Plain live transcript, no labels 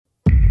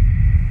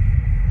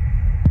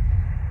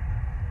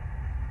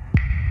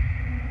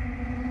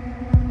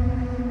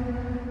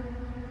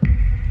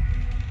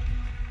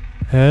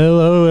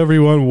Hello,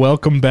 everyone.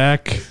 Welcome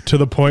back to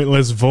the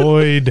Pointless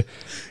Void.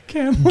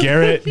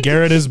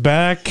 Garrett is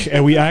back,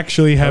 and we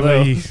actually have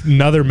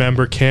another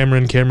member,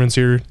 Cameron. Cameron's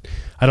here.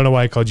 I don't know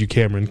why I called you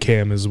Cameron.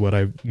 Cam is what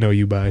I know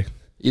you by.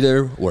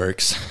 Either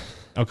works.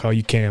 I'll call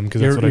you Cam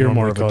because that's what I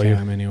normally call you.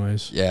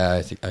 Anyways. Yeah,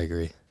 I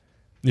agree.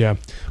 Yeah,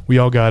 we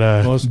all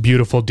got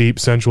beautiful, deep,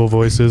 sensual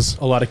voices.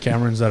 A lot of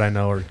Camerons that I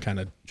know are kind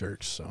of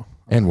jerks. So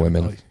and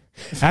women.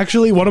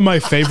 Actually, one of my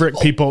favorite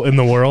people in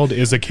the world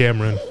is a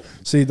Cameron.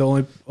 See, the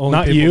only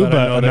not people you, that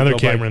I but know another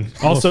Cameron.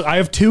 Also, I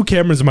have two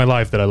Camerons in my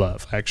life that I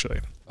love. Actually,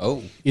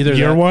 either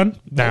you're one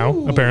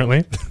now,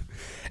 apparently,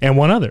 and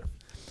one other.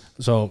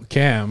 So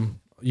Cam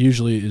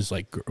usually is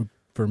like,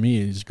 for me,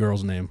 is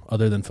girl's name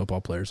other than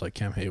football players like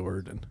Cam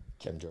Hayward and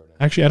Cam Jordan.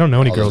 Actually, I don't know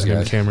any girls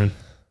named Cameron.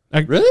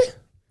 Really?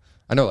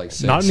 I know like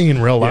 6. Not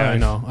in real life.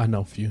 Yeah, I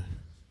know a few.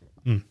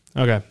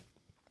 Okay.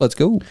 Let's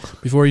go.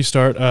 Before you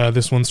start,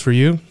 this one's for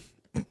you.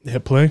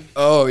 Hit play.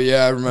 Oh,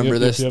 yeah, I remember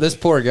this. Yep. This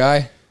poor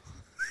guy.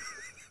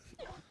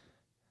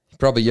 He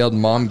probably yelled,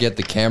 "Mom, get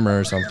the camera,"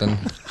 or something.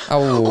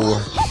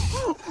 Oh.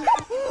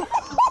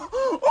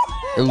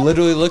 It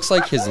literally looks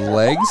like his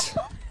legs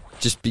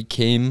just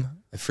became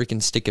a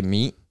freaking stick of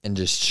meat and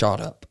just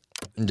shot up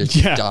and just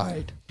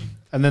died.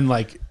 And then,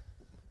 like,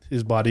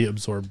 his body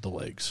absorbed the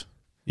legs.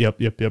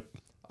 Yep.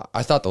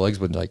 I thought the legs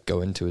would, like,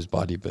 go into his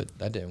body, but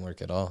that didn't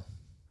work at all.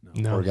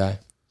 No. Poor guy.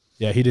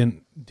 Yeah, he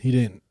didn't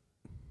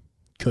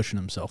cushion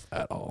himself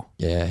at all.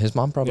 Yeah, his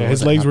mom probably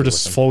his legs were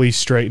just fully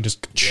straight and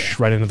just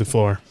right into the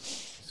floor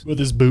with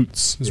his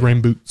boots, his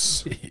rain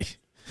boots.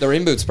 The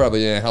rain boots probably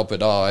didn't help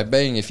at all. I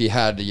bet if he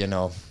had,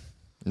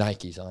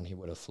 Nikes on, he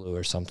would have flew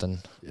or something.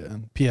 Yeah,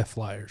 and PF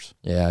Flyers.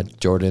 Yeah,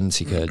 Jordans,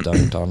 he could have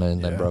dunked on it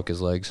and then broke his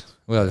legs.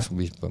 Well, this would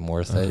be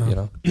worth it,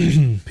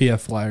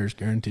 PF Flyers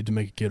guaranteed to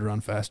make a kid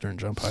run faster and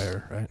jump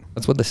higher, right?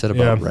 That's what they said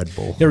about Red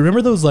Bull. Yeah,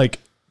 remember those, like,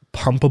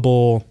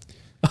 pumpable...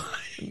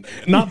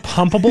 Not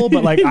pumpable,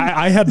 but like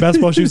I had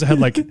basketball shoes that had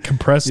like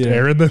compressed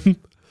air in them.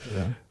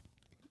 Yeah.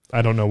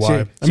 I don't know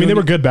why. I mean, they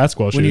were good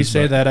basketball shoes. When you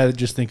say that, I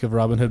just think of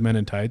Robin Hood Men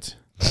in Tights.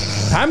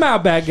 Time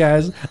out, bad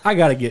guys. I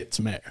got to get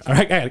some air. All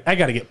right, I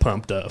got to get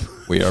pumped up.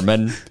 We are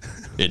men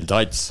in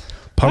tights.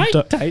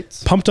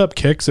 Pumped up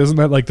kicks. Isn't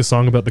that like the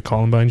song about the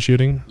Columbine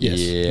shooting? Yes.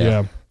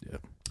 Yeah.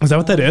 Is that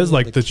what that is?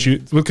 Like the shoe?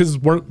 Because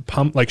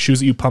weren't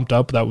shoes that you pumped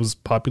up that was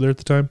popular at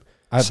the time?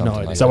 I have no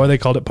idea. Is that why they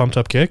called it pumped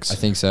up kicks? I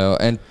think so.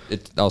 And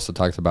it also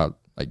talks about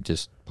like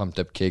just pumped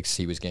up kicks.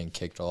 He was getting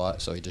kicked a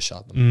lot, so he just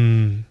shot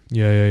them.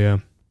 Yeah.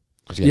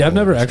 Yeah, I've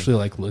never actually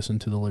like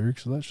listened to the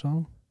lyrics of that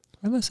song.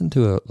 I listened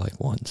to it like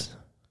once.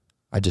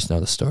 I just know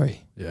the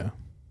story. Yeah.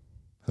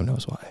 Who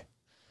knows why?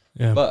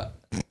 Yeah. But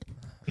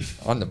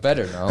on the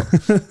better note,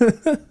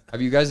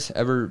 have you guys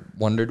ever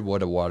wondered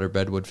what a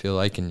waterbed would feel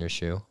like in your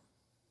shoe?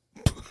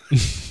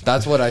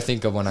 That's what I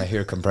think of when I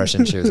hear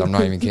compression shoes. I'm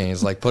not even kidding.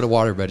 It's like put a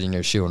waterbed in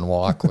your shoe and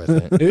walk with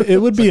it.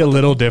 It would be a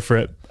little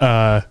different,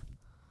 but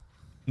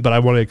I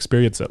want to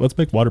experience it. Let's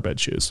make waterbed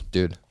shoes.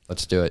 Dude,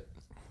 let's do it.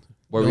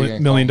 What are we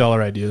 $1 million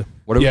idea.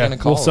 What are we going to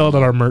call We'll sell it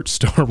at our merch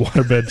store,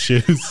 waterbed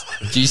shoes.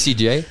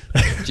 GCJ?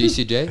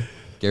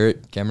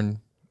 Garrett, Cameron,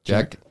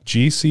 Jack?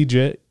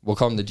 GCJ. We'll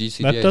call them the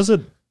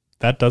GCJs.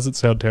 That doesn't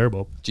sound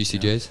terrible.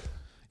 GCJs?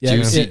 Yeah,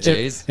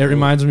 GCJs? It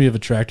reminds me of a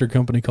tractor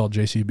company called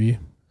JCB.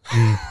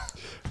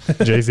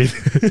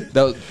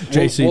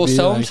 JCB. We'll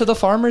sell them to the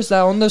farmers that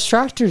own those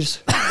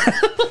tractors.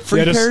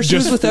 Free pair of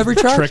shoes with every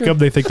tractor. Trick them.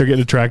 They think they're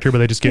getting a tractor, but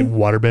they just get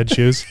waterbed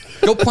shoes.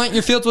 Go plant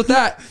your fields with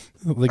that.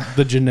 Like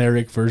the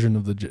generic version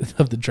of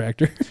the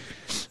tractor.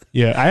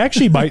 Yeah, I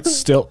actually might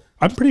still.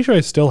 I'm pretty sure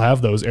I still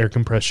have those air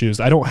compressed shoes.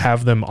 I don't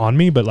have them on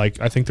me, but like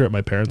I think they're at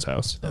my parents'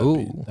 house. That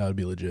would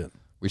be legit.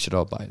 We should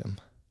all buy them.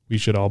 We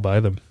should all buy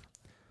them.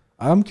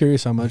 I'm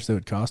curious how much they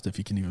would cost if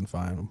you can even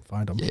find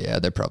them. Yeah,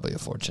 they're probably a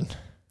fortune.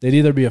 They'd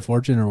either be a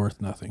fortune or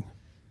worth nothing.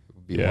 It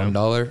would be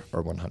 $1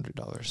 or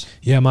 $100.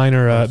 Yeah, mine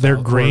are. They're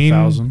green.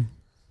 1,000.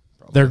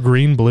 They're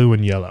green, blue,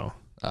 and yellow.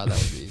 That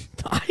would be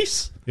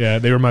nice. Yeah,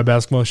 they were my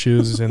basketball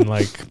shoes in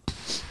like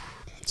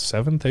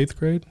 7th, 8th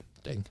grade.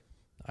 Dang.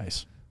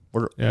 Nice.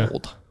 We're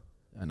old.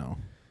 I know.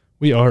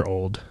 We are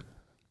old.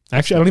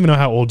 Actually, I don't even know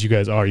how old you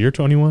guys are. You're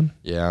 21?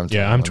 Yeah, I'm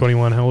 21. I'm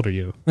 21. How old are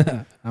you?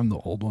 I'm the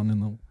old one in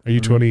the... Are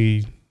you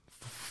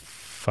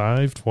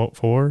 25,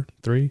 4,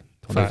 3?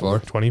 24.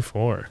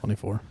 24.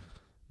 24.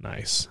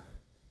 Nice.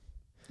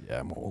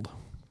 Yeah, I'm old.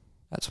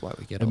 That's why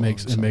we get it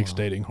makes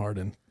dating hard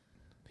and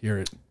hear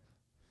it.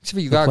 So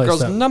you got a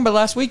girl's number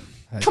last week?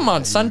 Come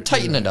on, son,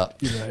 tighten it up.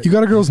 Right. You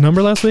got a girl's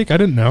number last week? I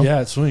didn't know.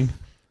 Yeah, it's swing.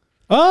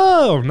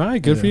 Oh,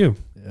 nice. Good for you.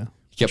 Yeah.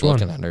 You kept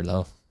looking at her,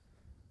 though.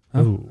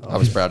 Huh? I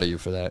was proud of you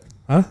for that.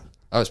 Huh?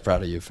 I was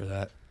proud of you for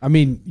that. I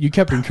mean, you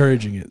kept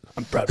encouraging it.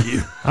 I'm proud of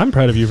you. I'm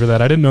proud of you for that.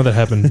 I didn't know that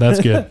happened.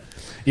 That's good.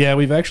 Yeah,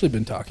 we've actually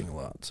been talking a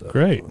lot. So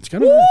great. It's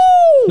kind of nice.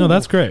 No,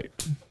 that's great.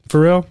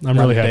 For real, I'm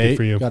really happy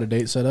for you. Got a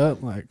date set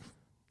up? Like,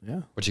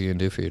 yeah. What you gonna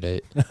do for your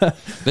date?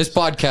 This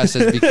podcast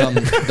has become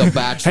The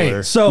Bachelor.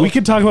 Hey, so we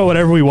can talk about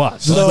whatever we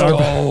want.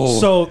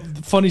 So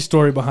funny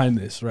story behind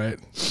this, right?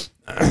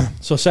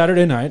 So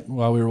Saturday night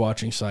while we were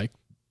watching Psych,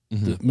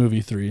 the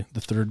movie 3,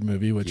 the third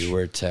movie, which You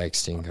were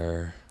texting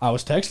her. I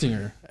was texting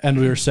her, and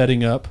we were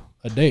setting up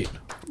a date.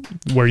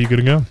 Where are you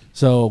gonna go?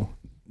 So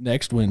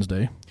next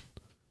Wednesday.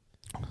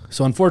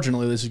 So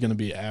unfortunately, this is going to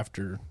be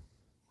after.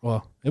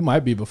 Well, it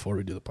might be before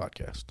we do the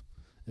podcast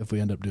if we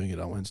end up doing it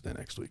on Wednesday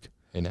next week,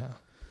 Hey now.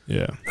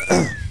 Yeah.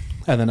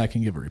 and then I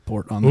can give a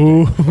report on the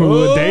Ooh, date.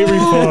 a date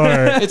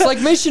report. It's like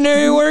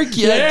missionary work.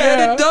 You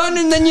get it done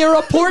and then you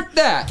report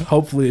that.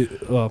 Hopefully,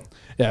 well,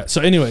 yeah.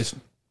 So, anyways,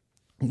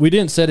 we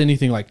didn't set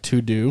anything like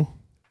to do,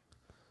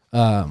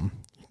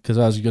 because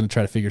I was going to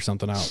try to figure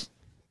something out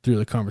through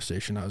the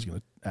conversation. I was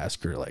going to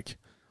ask her like,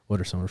 what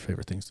are some of her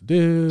favorite things to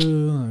do?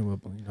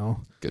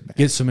 Good man.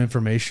 Get some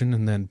information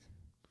and then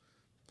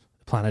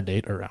plan a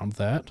date around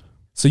that.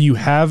 So you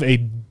have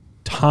a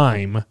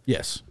time,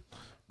 Yes,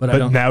 but I but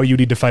don't. now you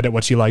need to find out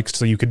what she likes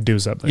so you can do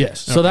something.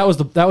 Yes. So that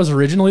was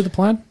originally the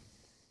plan.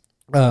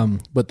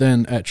 But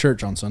then at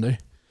church on Sunday,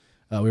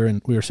 we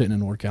were sitting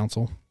in ward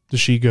council. Does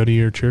she go to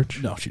your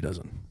church? No, she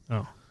doesn't.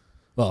 Oh.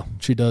 Well,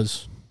 she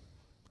does,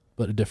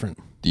 but a different.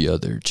 The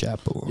other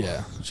chapel.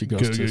 Yeah, she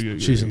goes Good, to. good,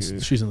 good, she's good, in.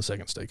 good. She's in the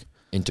second stake.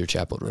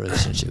 Interchapel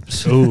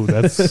relationships. Oh,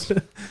 that's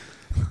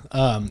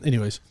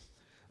Anyways,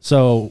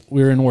 so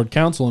we were in ward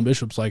council, and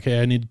Bishop's like,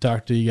 "Hey, I need to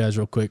talk to you guys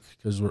real quick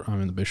because I'm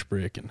in the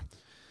bishopric,"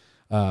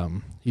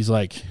 and he's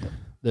like,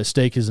 "The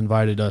stake has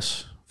invited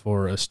us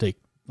for a stake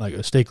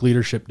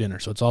leadership dinner.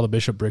 So it's all the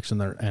bishoprics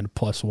and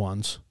plus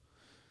ones,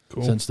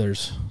 cool. since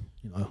there's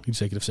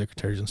executive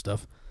secretaries and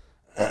stuff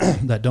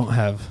that don't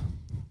have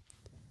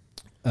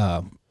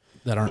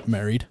that aren't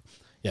married.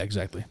 Yeah,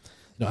 exactly.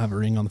 Don't have a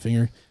ring on the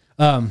finger.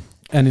 And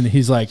then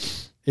he's like,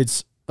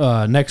 it's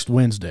next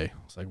Wednesday.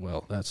 It's like,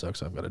 well, that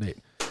sucks. I've got a date.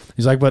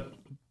 He's like, but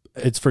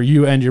it's for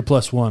you and your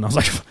plus one. I was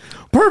like,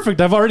 perfect.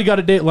 I've already got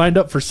a date lined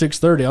up for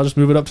 6:30. I'll just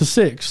move it up to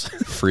 6.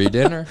 Free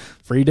dinner.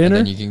 Free dinner.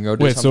 And then you can go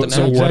do Wait, so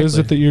something else. what is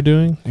it that you're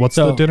doing? What's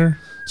the dinner?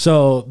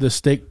 So the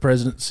stake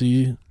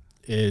presidency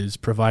is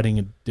providing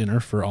a dinner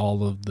for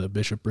all of the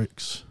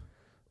bishoprics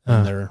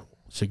and their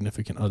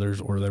significant others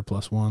or their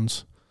plus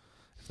ones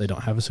if they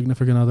don't have a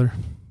significant other.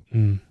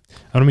 I'm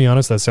gonna be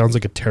honest. That sounds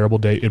like a terrible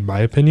date, in my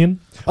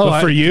opinion. Oh,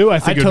 but for you, I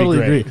think it would totally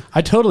be great. agree.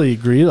 I totally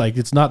agree. Like,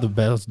 it's not the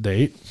best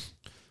date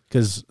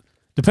because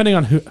depending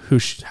on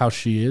how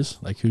she is,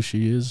 like who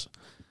she is,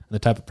 and the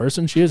type of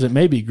person she is, it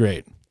may be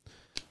great.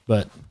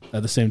 But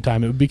at the same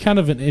time, it would be kind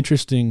of an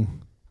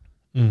interesting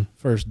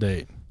first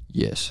date,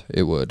 Yes,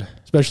 it would.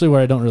 especially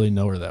where I don't really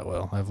know her that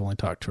well. I've only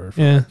talked to her.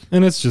 Yeah,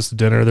 and it's just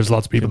dinner. There's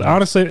lots of people.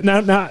 Honestly,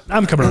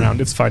 I'm coming around.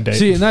 It's a fine date.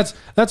 See, and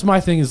that's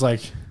my thing is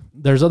like,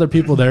 there's other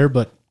people there,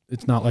 but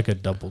it's not like a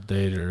double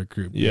date or a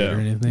group date or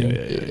anything.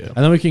 Yeah.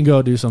 And then we can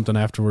go do something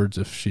afterwards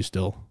if she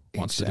still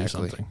wants to do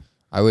Exactly. something.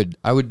 I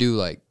would do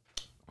like,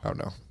 I don't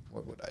know.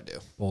 What would I do?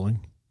 Bowling.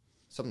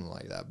 Something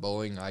like that.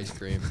 Bowling, ice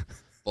cream.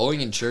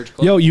 Bowling in church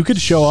club. Yo, you could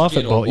show off at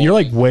Skittle bowling. You're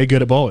like way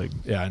good at bowling.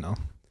 Yeah, I know.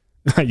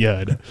 Yeah,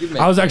 I know.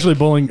 I was actually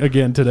bowling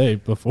again today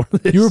before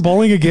this. You were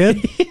bowling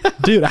again,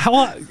 dude.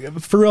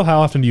 For real?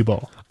 How often do you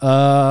bowl?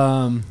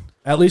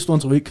 At least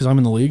once a week because I'm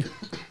in the league,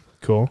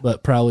 Cool.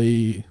 but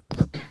probably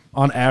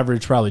on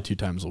average, probably 2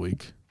 times a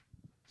week.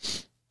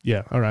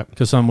 Yeah. All right.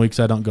 Because some weeks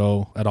I don't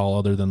go at all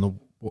other than the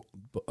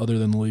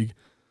league,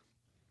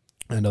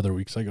 and other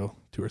weeks I go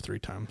 2 or 3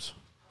 times.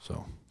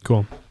 So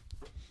Cool.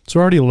 So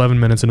we're already 11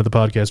 minutes into the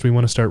podcast. We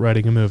want to start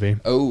writing a movie,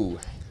 Oh.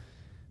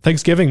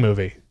 Thanksgiving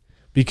movie,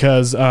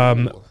 because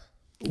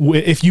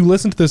if you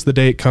listen to this the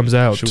day it comes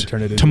out, Should we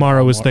turn it into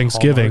tomorrow is Hallmark?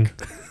 Thanksgiving.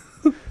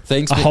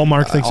 Thanks. A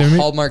Hallmark Thanksgiving?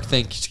 A Hallmark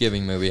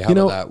Thanksgiving movie. How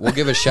about that? We'll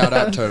give a shout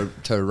out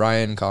to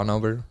Ryan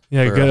Conover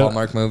Yeah, for good.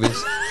 Hallmark movies.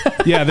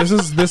 Yeah,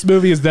 this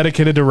movie is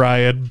dedicated to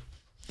Ryan,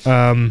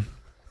 Who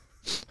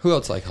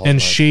else like Hallmark?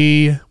 and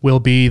she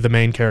will be the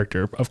main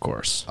character, of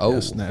course, Oh,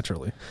 yes,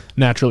 naturally.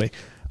 naturally.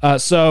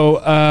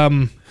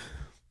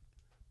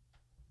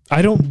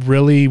 I don't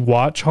really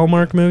watch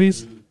Hallmark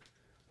movies.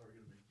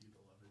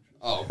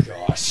 oh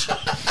gosh.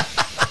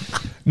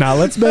 Now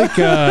let's make.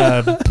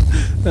 I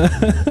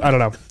don't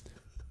know.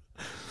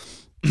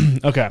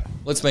 Okay,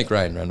 Let's make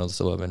Ryan Reynolds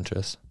the love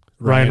interest.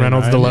 Ryan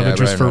Reynolds, the love Yeah,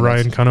 interest Ryan for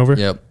Reynolds. Ryan Conover.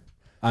 Yep.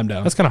 I'm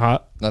down. That's kind of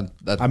hot.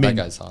 That mean-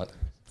 guy's hot.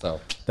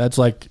 So That's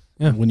like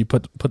when you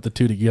put the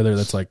two together,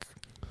 that's like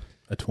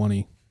a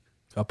 20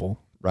 couple.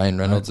 Ryan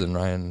Reynolds and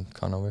Ryan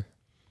Conover.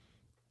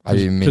 I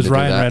didn't mean to Because do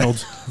Ryan that.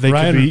 Reynolds, They could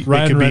Ryan, be- they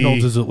Ryan could be-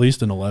 Reynolds is at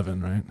least an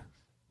 11, right?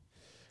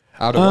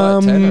 Out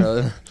of what? 10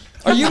 or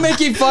Are you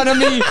making fun of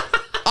me?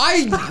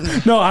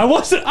 No, I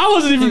wasn't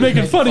even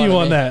making fun of you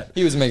on me. that.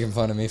 He was making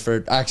fun of me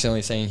for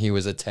accidentally saying he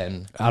was a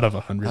 10 Out of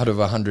 100. out of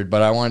 100,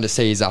 but I wanted to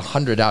say he's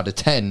 100 out of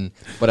 10,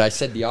 but I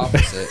said the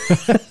opposite.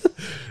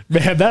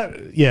 Man,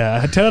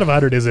 10 out of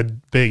 100 is a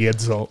big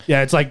insult.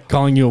 Yeah, it's like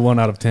calling you a 1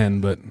 out of 10,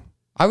 but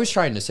I was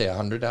trying to say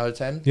 100 out of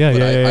 10. Yeah, but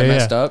yeah, I yeah,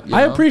 messed yeah. up. you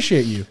I know?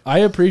 appreciate you. I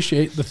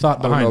appreciate the thought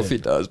I don't behind know if he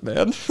it. does,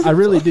 man. I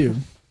really do.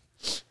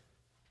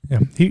 Yeah,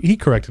 he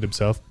corrected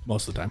himself.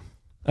 Most of the time.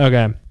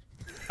 Okay.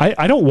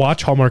 I don't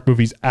watch Hallmark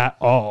movies at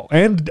all.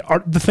 And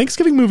the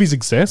Thanksgiving movies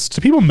exist?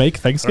 Do people make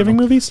Thanksgiving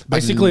movies?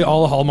 Basically,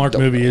 all a Hallmark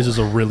movie is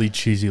a really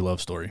cheesy love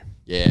story.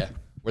 Yeah.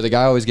 where the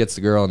guy always gets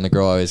the girl and the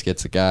girl always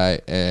gets the guy,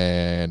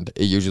 and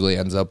it usually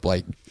ends up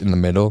like in the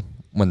middle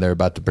when they're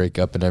about to break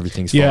up and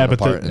everything's falling but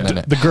apart.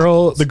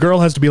 the girl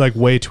has to be like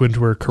way too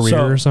into her career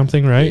or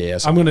something, right? Yeah,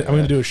 I'm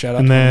gonna do a shout out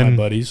And to one of then- my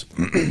buddies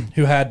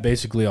who had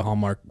basically a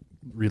Hallmark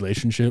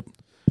relationship.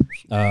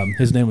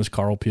 His name was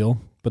Carl Peel,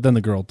 but then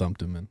the girl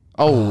dumped him. And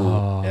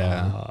Oh,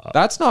 yeah,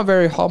 that's not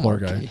very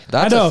Hallmark. guy.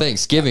 That's I know. a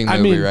Thanksgiving I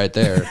movie mean- right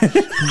there.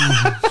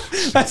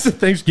 that's the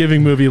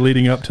Thanksgiving movie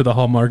leading up to the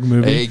Hallmark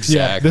movie.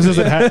 Exactly.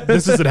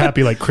 This isn't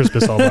happy like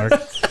Christmas Hallmark.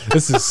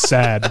 This is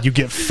sad. You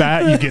get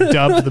fat, you get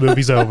dumped, the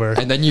movie's over.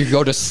 And then you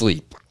go to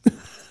sleep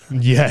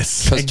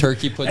Yes. because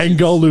turkey puts. And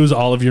go lose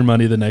all of your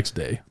money the next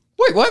day.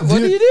 Wait, what? What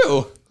do you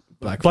do?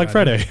 Black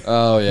Friday.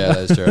 Oh yeah,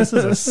 that's true. This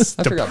is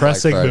a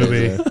depressing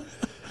movie.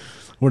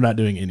 We're not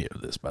doing any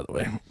of this, by the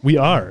way. We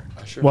are.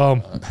 Sure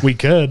Well, we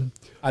could.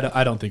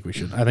 I don't think we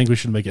should. I think we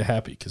should make it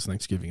happy because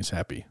Thanksgiving is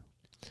happy.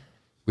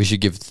 We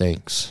should give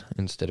thanks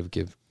instead of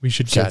give. We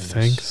should Sadness. give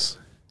thanks.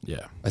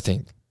 Yeah. I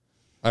think.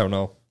 I don't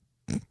know.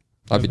 I'll be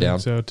I think down.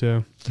 So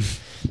too.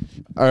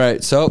 All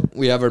right, so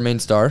we have our main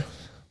star,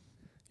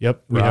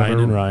 Yep. We Ryan have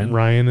and Ryan.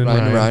 Ryan and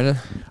Ryan. Ryan.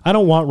 I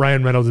don't want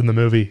Ryan Reynolds in the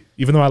movie,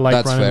 even though I like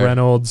That's Ryan fair.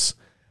 Reynolds.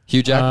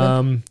 Hugh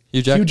Jackman.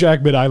 Hugh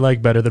Jackman I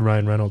like better than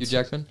Ryan Reynolds. Hugh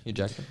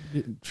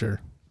Jackman. Sure.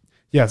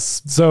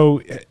 Yes. So,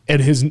 and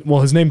his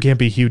name can't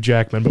be Hugh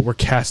Jackman, but we're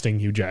casting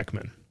Hugh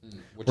Jackman.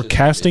 We're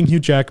casting Hugh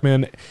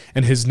Jackman,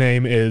 and his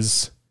name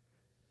is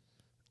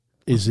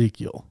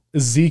Ezekiel.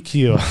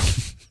 Ezekiel.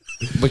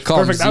 We call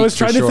him Perfect. Zeke I was for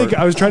trying to short. think.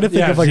 I was trying to think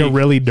Yeah, of like a Zeke.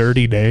 really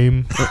nerdy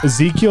name.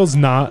 Ezekiel's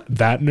not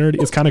that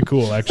nerdy. It's kind of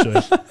cool, actually.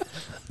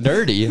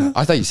 Nerdy.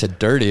 I thought you said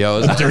dirty. I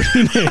was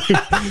Dirty name.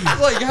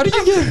 like, how do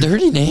you get a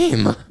dirty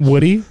name?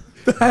 Woody.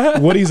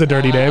 Woody's a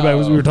dirty name.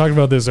 We were talking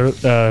about this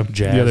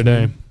the other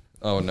day.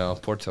 Oh no,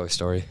 poor Toy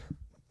Story.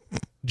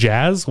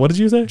 Jazz. What did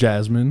you say?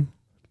 Jasmine.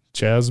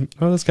 Jazz.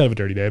 Oh, that's kind of a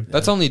dirty name.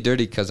 That's only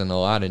dirty because in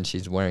Aladdin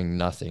she's wearing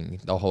nothing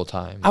the whole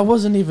time. I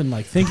wasn't even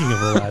like thinking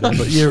of Aladdin,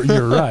 but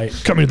you're right.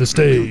 Coming to the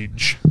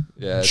stage,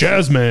 Yeah,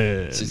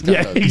 Jasmine. she's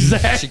kinda,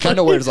 exactly. She kind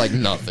of wears like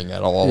nothing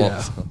at all.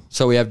 Yeah.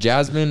 So we have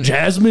Jasmine.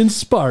 Jasmine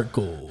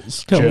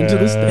Sparkles coming to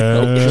the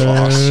stage.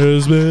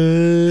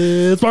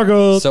 Jasmine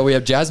Sparkles. So we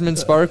have Jasmine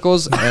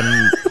Sparkles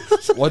and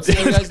what's the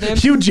other guy's name?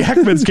 Hugh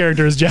Jackman's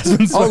character is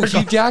Jasmine Oh, Sparkles.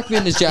 Hugh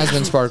Jackman is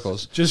Jasmine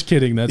Sparkles. Just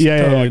kidding. That's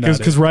yeah, totally not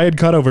because it. Ryan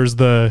Cutover's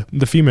the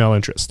female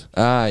interest.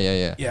 Ah,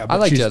 yeah. Yeah, I but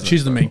like she's, Jasmine.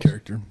 she's the main Sparkles.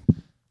 character.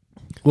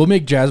 We'll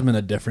make Jasmine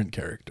a different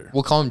character.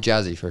 We'll call him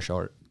Jazzy for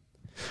short.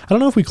 I don't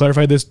know if we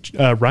clarified this.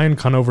 Ryan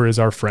Conover is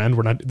our friend.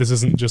 We're not. This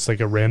isn't just like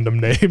a random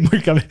name.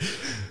 We're coming,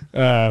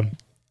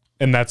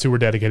 and that's who we're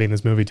dedicating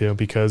this movie to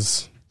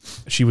because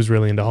she was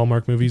really into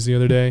Hallmark movies the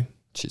other day.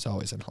 She's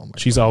always in Hallmark.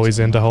 She's movies, always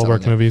I'm into not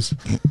Hallmark telling you. movies.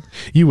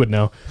 You would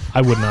know.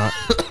 I would not.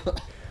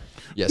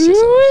 Yes.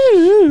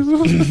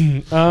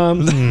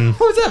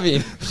 What does that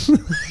mean?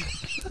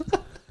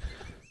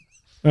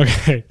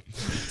 Okay.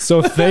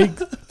 So see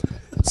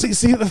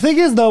the thing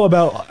is though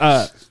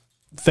about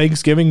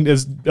Thanksgiving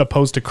as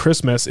opposed to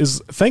Christmas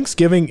is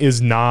Thanksgiving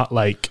is not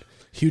like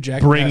Hugh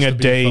Jackman bring has a to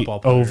be date football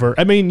player. over.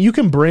 I mean, you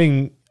can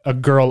bring a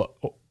girl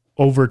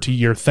over to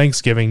your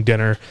Thanksgiving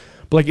dinner,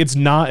 but like it's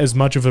not as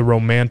much of a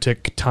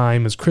romantic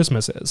time as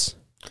Christmas is.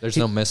 There's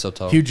no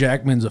mistletoe. Hugh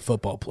Jackman's a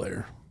football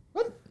player.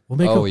 What? We'll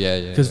make Oh, yeah.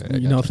 because I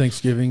you know gotcha.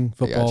 Thanksgiving I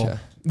football. gotcha.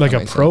 Like That a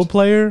makes pro sense.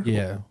 player.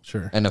 Yeah,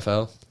 sure.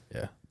 NFL.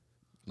 Yeah,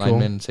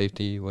 Lineman,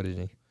 safety. What is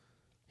he?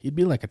 he'd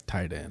be like a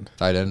tight end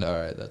Tight end. All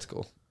right, that's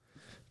cool.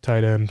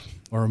 Tight end.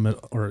 or a mid,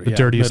 or The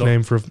dirtiest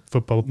name for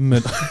football.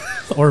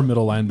 or a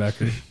middle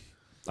linebacker.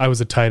 I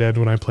was a tight end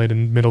when I played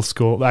in middle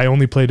school. I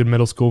only played in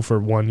middle school for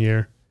 1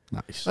 year.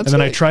 Nice. And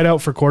then I tried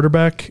out for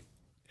quarterback,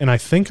 and I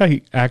think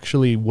I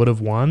actually would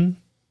have won,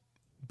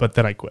 but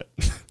then I quit.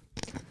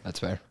 That's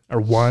fair. Or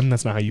won,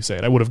 that's not how you say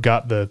it. I would have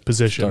got the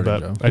position, Starting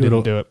but job. I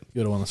didn't do it. You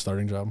would have won the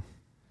starting job.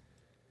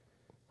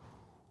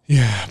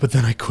 Yeah, but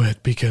then I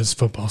quit because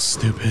football's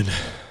stupid.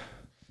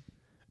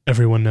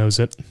 Everyone knows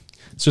it.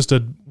 It's just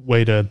a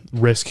way to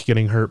risk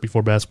getting hurt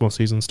before basketball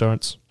season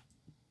starts.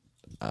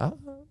 I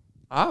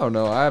don't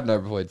know. I've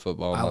never played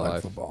football in I my like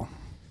life. football.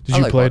 Did I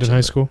you like play it in watching high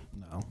it. school?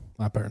 No,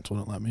 my parents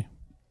wouldn't let me.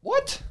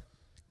 What?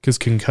 Because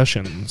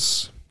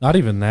concussions. Not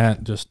even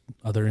that, just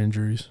other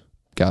injuries.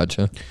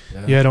 Gotcha.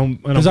 Yeah, I don't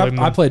Because blame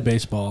I them. played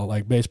baseball.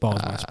 Like baseball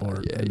is my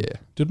sport. Yeah, and yeah.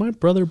 Did my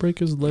brother break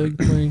his leg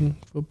playing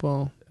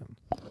football?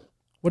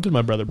 What did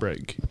my brother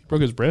break? He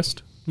broke his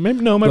wrist?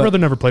 Maybe no, my But brother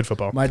never played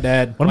football. My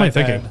dad. What am my I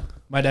thinking? dad-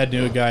 My dad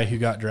knew a guy who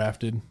got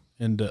drafted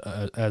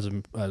into as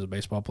a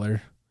baseball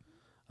player.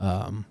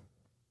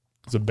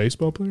 Is a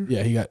baseball player?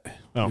 Yeah, he got.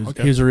 Oh, he was,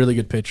 okay. he was a really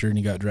good pitcher, and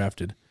he got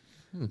drafted.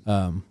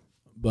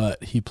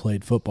 But he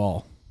played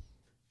football.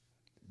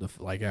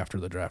 Like after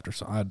the draft or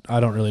something. I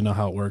don't really know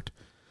how it worked.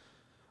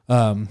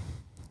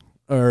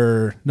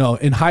 Or no,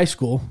 in high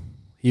school,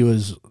 he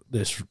was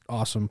this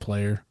awesome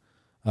player,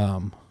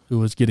 who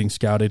was getting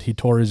scouted. He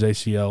tore his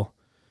ACL.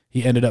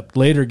 He ended up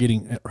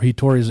he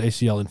tore his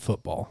ACL in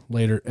football.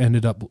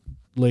 Ended up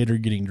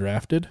getting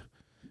drafted.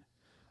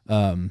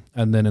 And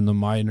then in the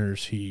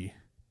minors, he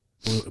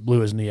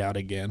blew his knee out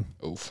again.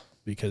 Oof.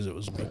 because it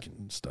was weak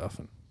and stuff.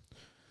 And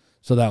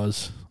so that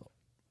was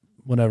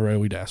whenever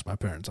we'd ask my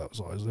parents, that was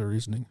always their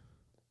reasoning.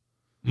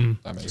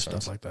 That makes Stuff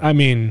sense. like that. I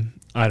mean,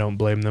 I don't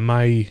blame them.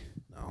 No.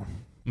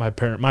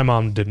 My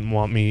mom didn't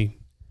want me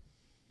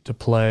to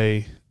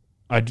play.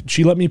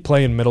 She let me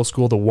play in middle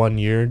school the 1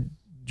 year,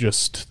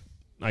 just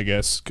I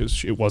guess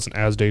because it wasn't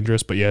as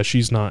dangerous. But yeah,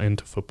 she's not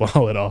into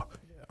football at all.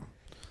 Yeah.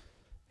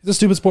 It's a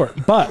stupid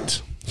sport.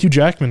 But Hugh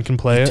Jackman can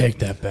play it. Take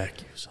that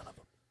back, you son of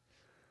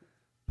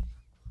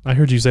a... I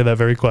heard you say that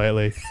very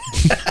quietly.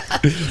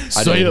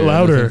 Say didn't it hear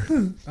louder.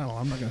 Oh,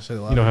 I'm not going to say it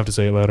louder. You don't have to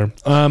say it louder.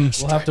 We'll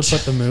have to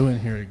put the moo in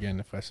here again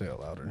if I say it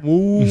louder.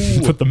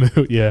 Put the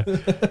mood. Yeah.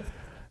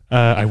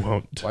 I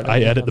won't. Why don't I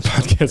we edit the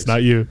have sound podcast, effects?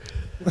 not you.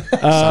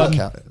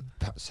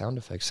 Sound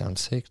effects sound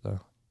sick though.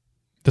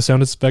 The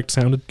sound effect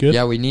sounded good.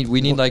 Yeah, we need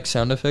like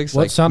sound effects.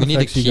 What Like sound we need a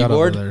effects you got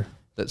over keyboard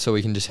there? so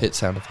we can just hit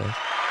sound effects.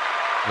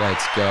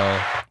 Let's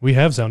go. We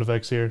have sound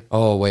effects here.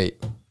 Oh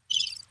wait,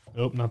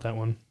 Oh, not that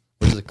one.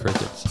 where's the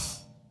crickets?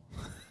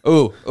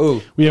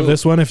 Oh, We have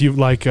this one if you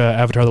like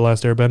Avatar: The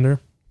Last Airbender.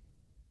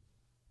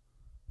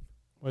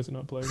 Why is it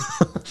not playing?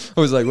 I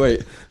was like,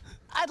 wait.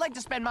 I'd like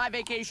to spend my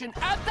vacation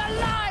at the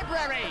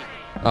library.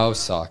 Oh,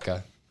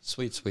 Sokka.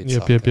 Sweet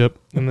Yep, Sokka. yep.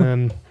 And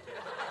then,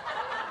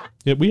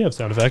 yep, we have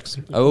sound effects.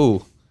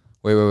 Oh,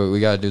 wait. We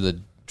gotta do the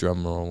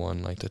drum roll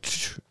one, like the.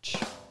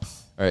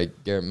 All right,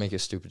 Garrett, make a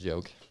stupid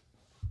joke.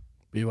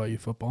 BYU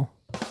football.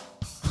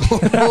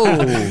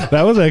 Oh.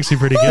 That was actually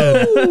pretty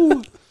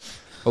good.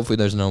 Hopefully,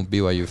 there's no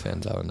BYU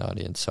fans out in the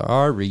audience.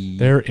 Sorry.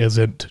 There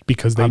isn't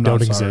because they I'm not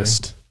don't sorry.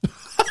 exist.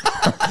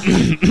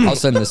 I'll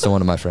send this to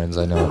one of my friends.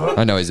 I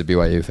know he's a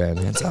BYU fan.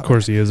 Of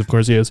course he is. Of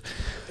course he is.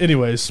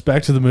 Anyways,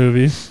 back to the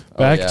movie.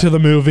 Back yeah. to the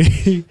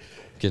movie.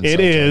 Getting It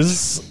sidetracked.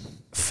 is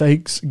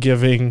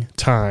Thanksgiving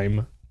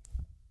time.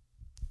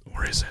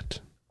 Or is it?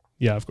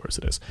 Yeah, of course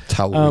it is. It's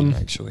Halloween, Um,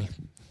 actually.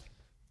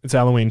 It's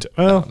Halloween.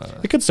 Well, No.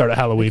 it could start at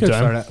Halloween Could time.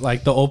 start at,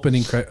 like the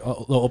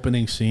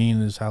opening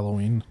scene is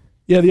Halloween.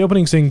 Yeah, the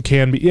opening scene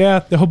can be. Yeah,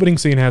 the opening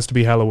scene has to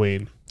be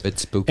Halloween.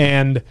 It's spooky.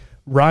 And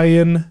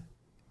Ryan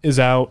is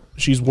out.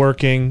 She's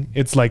working.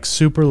 It's like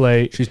super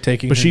late. She's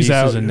taking But her she's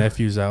nieces out. and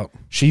nephews out.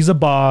 She's a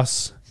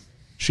boss.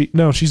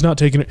 She's not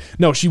taking it.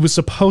 No, she was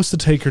supposed to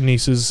take her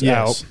nieces Yes,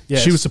 out.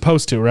 yes. She was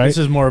supposed to, right? This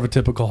is more of a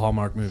typical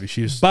Hallmark movie.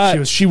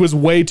 But she was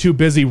way too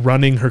busy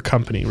running her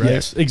company, right?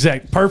 yes,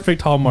 exact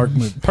perfect Hallmark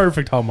movie.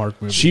 Perfect Hallmark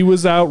movie. She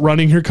was out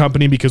running her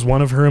company because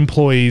one of her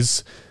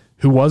employees,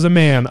 who was a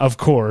man, of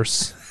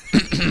course,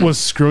 was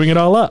screwing it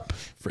all up.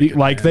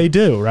 Like they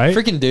do, right?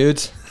 Freaking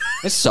dudes.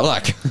 They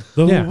suck.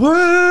 Yeah.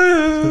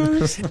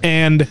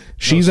 And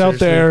she's out seriously,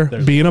 there they're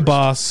the being a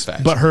boss,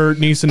 Facts. but her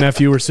niece and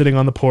nephew are sitting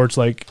on the porch,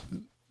 like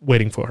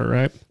waiting for her,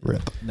 right?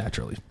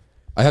 naturally.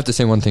 I have to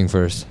say one thing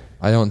first.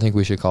 I don't think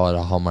we should call it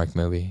a Hallmark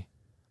movie.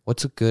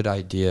 What's a good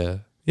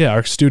idea? Yeah,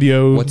 our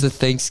studio. What's a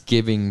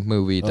Thanksgiving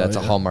movie that's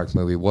a Hallmark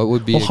movie? What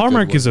would be? Well, a good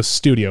Hallmark one? is a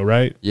studio,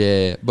 right?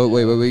 Yeah, but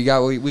wait, we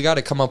got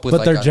to come up with. But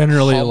like they're a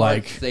generally Hallmark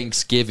like-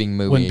 Thanksgiving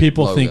movie. When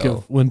people logo.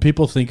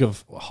 think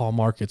of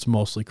Hallmark, it's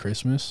mostly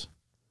Christmas.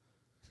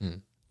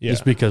 Yeah.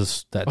 Just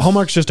because that's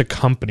Hallmark's just a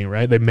company,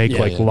 right? They make Yeah,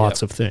 like yeah,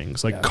 lots of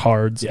things, like Yeah.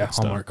 cards. Yeah, and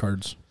stuff. Hallmark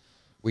cards.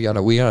 we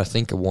gotta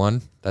think of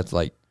one that's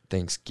like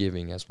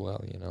Thanksgiving as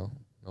well. You know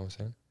what I'm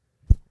saying?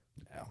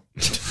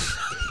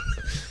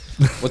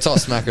 Let's all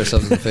smack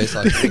ourselves in the face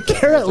like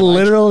Garrett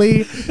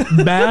literally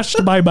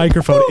bashed my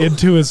microphone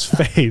into his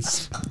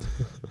face.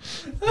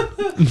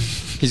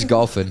 he's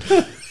golfing.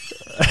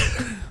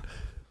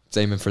 It's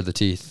aiming for the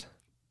teeth.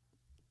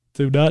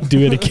 Do not do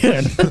it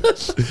again.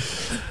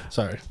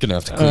 Sorry. Gonna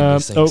have to clean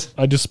these things.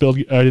 I just spilled.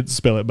 I didn't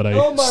spill it, but I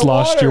Oh, my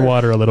sloshed your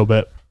water a little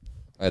bit.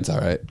 That's all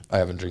right. I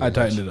haven't drinking. I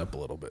tightened it up a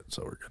little bit,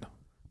 so we're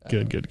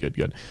good.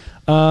 Good.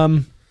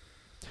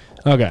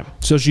 Okay,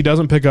 so she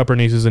doesn't pick up her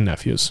nieces and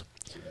nephews,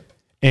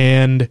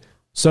 and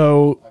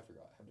so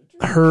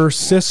her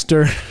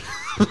sister,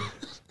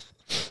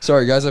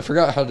 Sorry, guys. I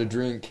forgot how to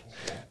drink.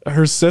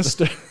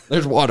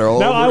 There's water all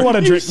Now over. I want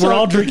to drink. We're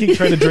all drinking,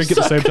 trying to drink at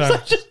the same time.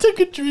 Just took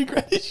a drink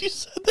right as you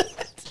said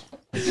that.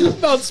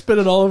 Not spit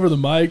it all over the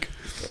mic.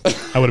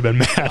 I would have been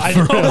mad.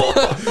 For real.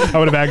 I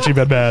would have actually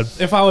been mad.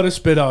 If I would have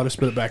spit, I would have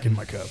spit it back in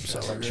my cup. So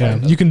Yeah,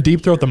 you can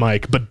deep throat the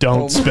mic, but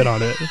don't spit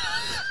on it.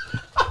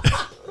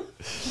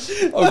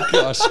 Oh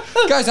gosh,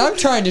 guys, I'm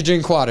trying to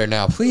drink water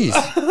now. Please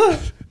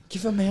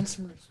give a man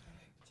some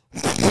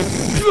respect.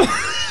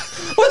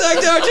 What the heck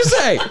did I just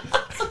say?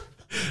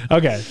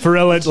 Okay, for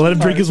real, let him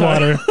drink his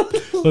water.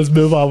 Let's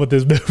move on with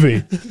this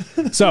movie.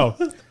 So,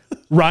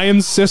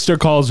 Ryan's sister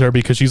calls her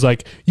because she's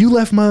like, "You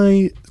left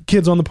my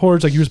kids on the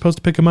porch, like you were supposed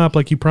to pick them up,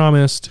 like you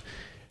promised."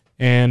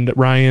 And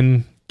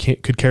Ryan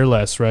could care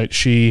less, right?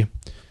 She's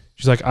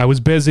like, "I was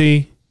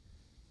busy.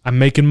 I'm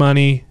making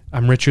money.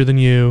 I'm richer than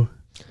you.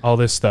 All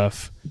this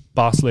stuff,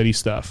 boss lady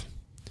stuff."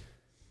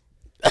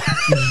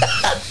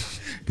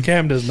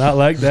 Cam does not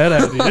like that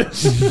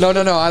idea. No.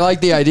 I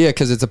like the idea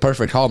because it's a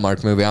perfect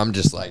Hallmark movie. I'm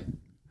just like,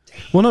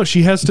 Well, no,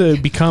 she has to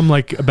become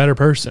like a better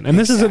person, and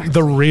this isn't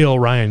the real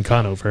Ryan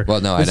Conover. Well,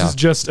 no, I this know. is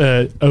just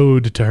a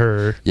ode to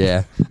her.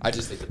 yeah. I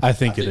just think I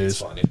think it it's is.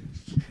 funny.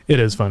 It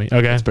is funny.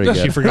 Okay. It's pretty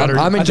She good. forgot her.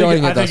 I'm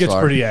enjoying I it think thus it's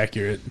far. pretty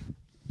accurate.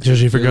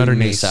 She forgot her Leaving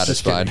me niece.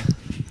 satisfied.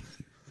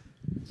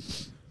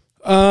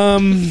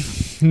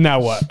 Now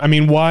what? I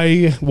mean,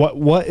 why?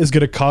 What is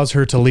going to cause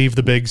her to leave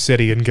the big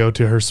city and go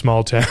to her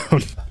small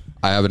town?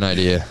 I have an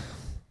idea.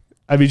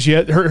 I mean, she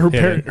had,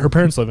 her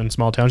parents live in a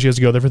small town. She has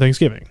to go there for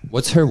Thanksgiving.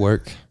 What's her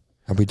work?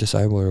 Have we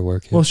decided what her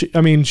work is? Well, she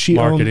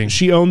Marketing.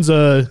 She owns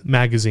a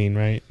magazine,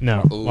 right?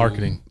 No, Ooh,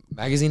 marketing.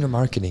 Magazine or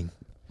marketing?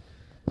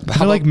 I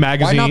feel like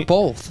magazine. Why not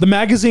both? The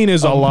magazine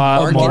is a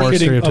lot more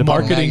marketing- A stereotypical.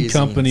 marketing Magazines.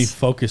 company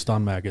focused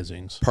on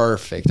magazines.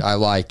 Perfect. I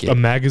like it. A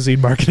magazine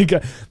marketing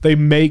guy. They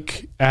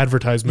make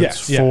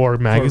advertisements for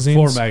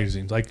magazines. For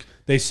magazines. Like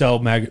they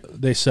sell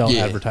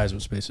Yeah.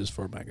 advertisement spaces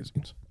for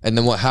magazines. And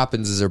then what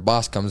happens is her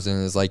boss comes in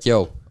and is like,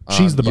 "Yo,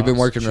 She's the You've been boss.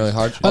 working really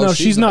hard." Oh, no,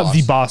 she's not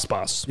boss. the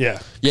boss. Yeah.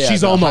 Yeah,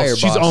 she's the higher almost.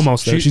 She's boss.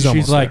 almost there. She's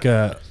almost like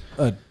there.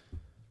 a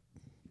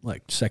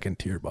like second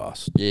tier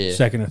boss. Yeah.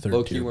 Second or third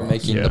Low-key, tier we're boss.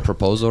 making Yeah. the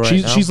proposal right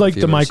She's now. she's like If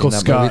you've the ever Michael seen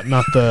that Scott, movie.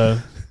 not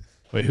the.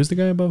 Wait, who's the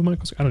guy above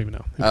Michael Scott? I don't even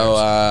know. Who Oh,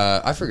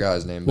 cares? I forgot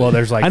his name. Well, but-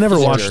 there's like I never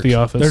he's a watched jerk. The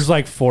Office. There's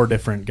like 4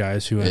 different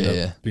guys who end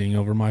Yeah. up being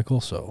over Michael.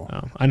 So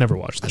Oh, I never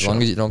watched the as show.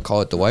 long as you don't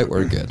call it Dwight,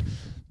 we're good.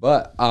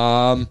 But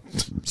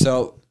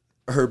so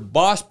her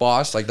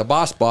boss, like the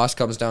boss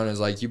comes down and is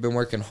like, "You've been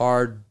working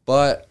hard,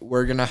 but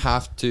we're gonna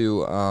have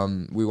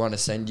to. We want to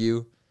send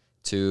you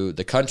to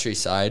the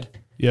countryside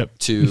Yep.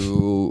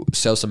 to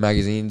sell some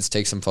magazines,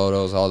 take some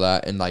photos, all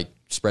that, and like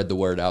spread the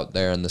word out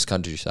there in this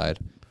countryside."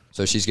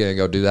 So she's gonna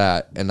go do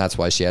that, and that's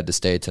why she had to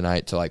stay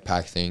tonight to like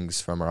pack things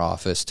from her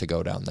office to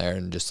go down there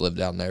and just live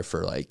down there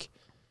for like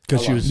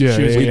because she was Yeah,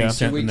 she was yeah, getting yeah.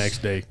 sent 2 the weeks.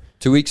 next day.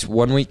 2 weeks,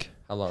 1 week.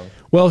 How long?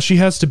 Well, she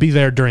has to be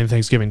there during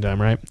Thanksgiving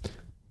time, right?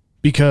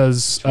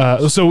 Because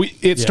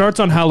it starts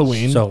on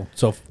Halloween. So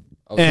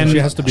And she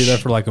has to be there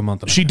for like a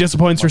month. And She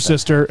disappoints her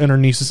sister and her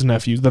nieces and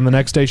nephews. Then the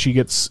next day she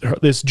gets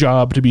this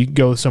job to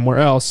go somewhere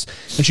else,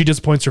 and she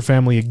disappoints her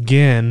family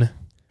again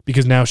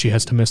because now she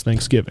has to miss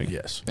Thanksgiving.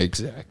 yes.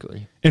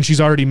 Exactly. And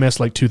she's already missed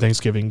like 2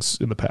 Thanksgivings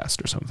in the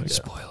past or something.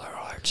 Spoiler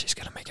alert: she's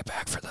gonna make it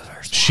back for the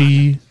first.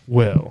 She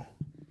will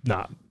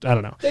not. I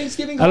don't know.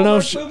 Thanksgiving. I don't know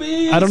if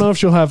I don't know if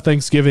she'll have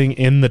Thanksgiving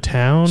in the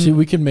town. See,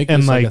 we can make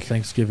And this like a like-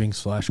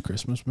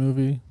 Thanksgiving/Christmas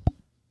movie.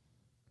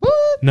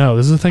 No,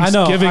 this is a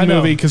Thanksgiving I know.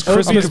 movie because It would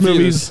be Christmas confused.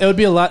 movies. It would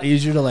be a lot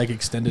easier to like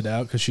extend it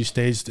out because she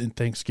stays in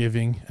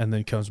Thanksgiving and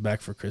then comes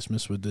back for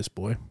Christmas with this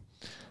boy.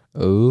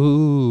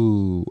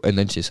 Ooh, and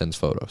then she sends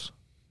photos,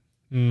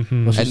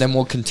 Mhm. Well, and then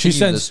we'll continue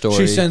the story.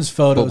 She sends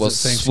photos. but we'll at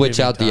Thanksgiving switch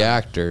out the time.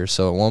 actor,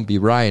 so it won't be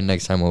Ryan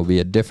next time. It will be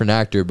a different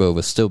actor, but it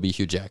will still be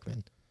Hugh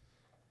Jackman.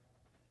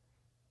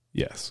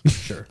 Yes.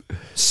 Sure.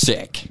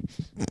 Sick.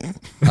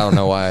 I don't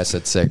know why I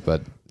said sick,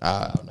 but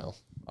I don't know.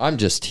 I'm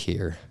just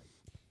here.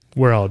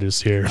 We're all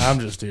just here.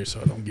 I'm just here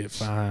so I don't get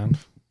fined.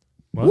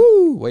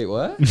 Woo! Wait,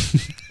 what?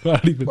 I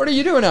don't even- What are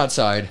you doing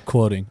outside?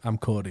 Quoting. I'm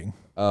quoting.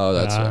 Oh,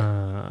 that's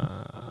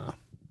right.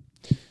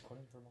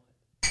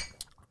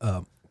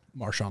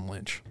 Marshawn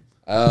Lynch.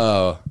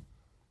 Oh,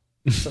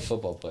 it's a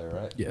football player,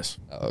 right? Yes.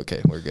 Oh,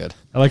 okay, we're good.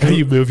 I like how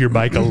you move your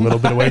mic a little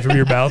bit away from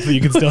your mouth, but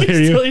you can still hear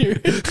you.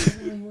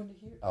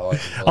 Oh,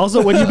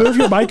 Also, when you move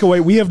your mic away,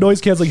 we have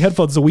noise canceling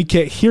headphones, so we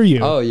can't hear you.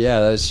 oh yeah,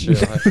 that's true.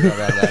 I forgot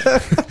about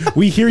that.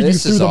 We hear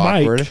This you is through the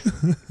awkward.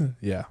 mic.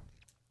 Yeah.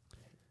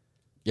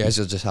 You guys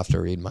will just have to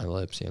read my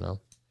lips, you know.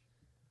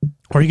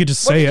 Or you could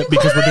just say it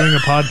because we're doing a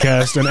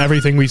podcast and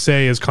everything we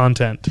say is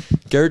content.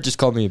 Garrett just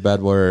called me a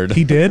bad word.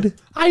 He did?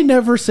 I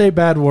never say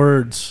bad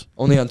words.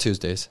 Only on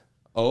Tuesdays.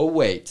 Oh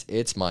wait,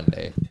 it's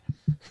Monday.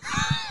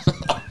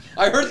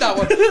 I heard that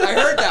one.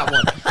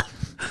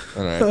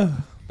 All right,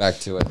 back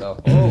to it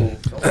though. Oh,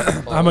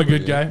 I'm a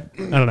good guy.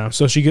 I don't know.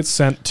 So she gets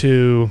sent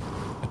to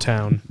a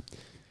town.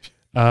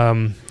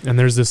 And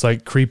there's this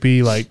like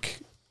creepy like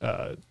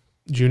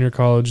junior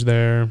college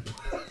there.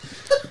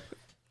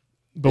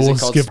 But Is it we'll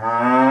called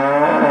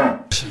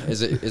skip.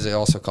 Is it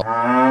also called?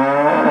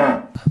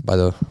 By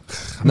the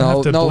no,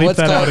 have to no. bleep Let's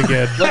that call out it.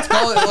 again.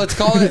 Let's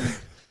call it.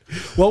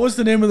 What was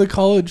the name of the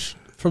college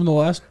from the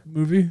last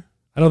movie?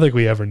 I don't think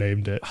we ever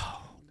named it.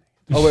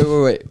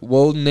 Oh wait.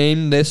 We'll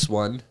name this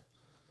one.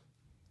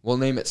 We'll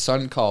name it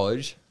Sun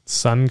College.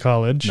 Sun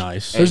College.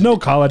 Nice. There's no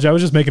college. I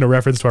was just making a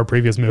reference to our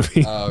previous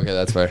movie. Oh, okay,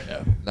 that's fair.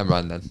 Yeah. Never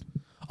mind then.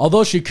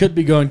 Although she could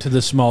be going to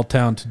this small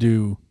town to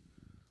do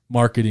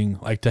marketing,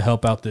 like to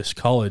help out this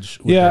college.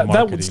 With Yeah, their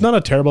marketing. that's not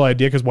a terrible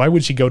idea because why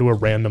would she go to a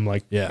random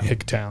like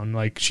hick town?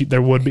 Like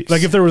there would be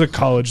like if there was a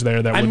college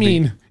there that I would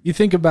mean, be. you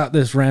think about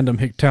this random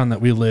hick town that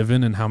we live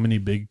in and how many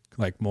big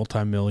like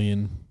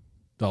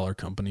multi-million-dollar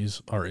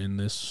companies are in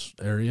this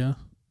area.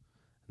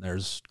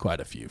 There's quite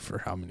a few for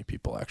how many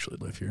people actually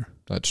live here.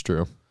 That's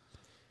true.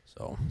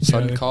 So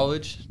Sun Yeah.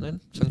 College then.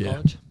 Sun Yeah.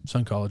 College.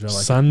 Sun College, I like.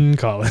 Sun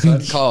College.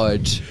 Sun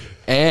College,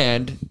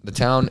 and the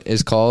town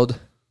is called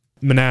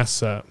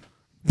Manasseh.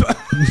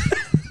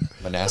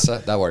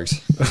 Manasseh. That works.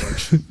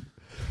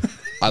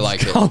 I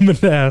like it. Oh,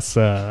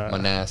 Manasseh.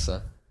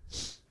 Manasseh.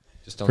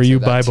 Just don't For say you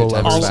that two Bible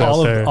times lovers fast.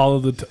 out there.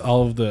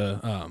 All of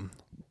the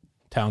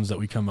towns that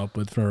we come up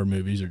with for our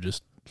movies are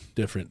just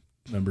different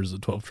members of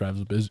the 12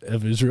 tribes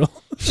of Israel.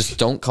 Just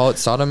don't call it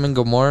Sodom and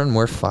Gomorrah and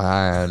we're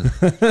fine.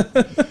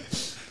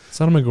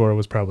 Sodom and Gomorrah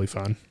was probably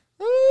fun.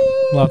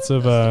 Lots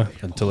of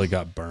Until it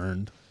got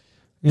burned.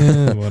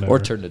 yeah, whatever. Or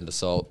turned into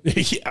salt.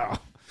 Yeah.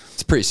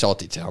 It's a pretty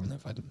salty town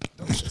if I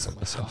don't say so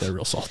myself. They're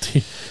real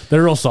salty.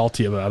 They're real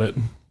salty about it.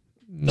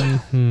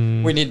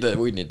 We need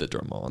the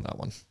drum roll on that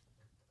one.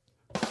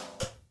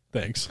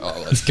 Thanks.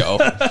 Oh, let's go.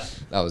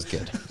 That was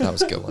good. That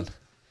was a good one.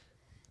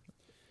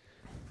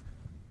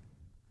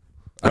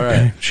 All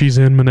right. She's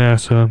in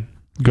Manasseh,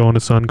 going to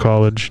Sun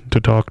College to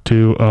talk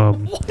to.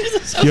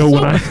 Yo,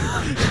 Why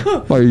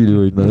are you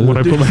doing that? when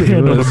I put my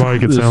hand on the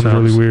mic, it sounds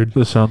really weird.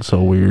 This sounds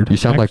so weird. You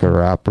sound like a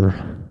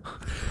rapper.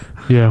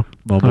 Yeah, I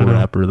Mumble know.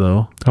 rapper,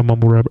 though. I'm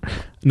mumble rapper.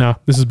 No,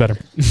 this is better.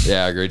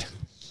 Yeah, agreed.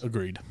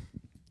 Agreed.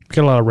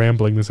 Got a lot of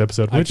rambling this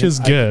episode, which is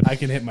good. I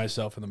can hit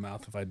myself in the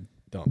mouth if I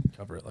don't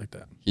cover it like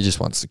that. He just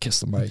wants to kiss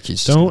the mic.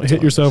 He's just Don't gonna hit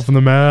talk. yourself in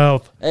the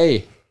mouth.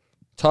 Hey,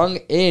 tongue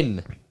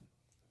in.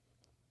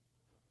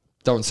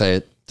 Don't say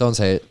it. Don't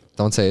say it.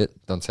 Don't say it.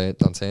 Don't say it.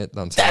 Don't say it.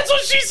 Don't say it. That's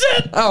what she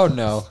said. Oh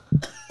no.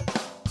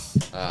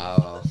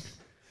 Oh.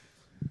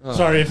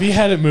 Sorry, if he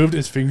hadn't moved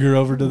his finger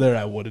over to there,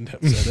 I wouldn't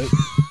have said it.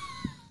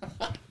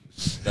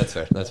 That's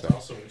fair. That's fair.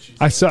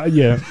 I saw.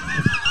 Yeah,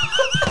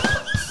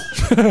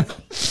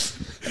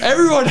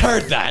 Everyone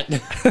heard that.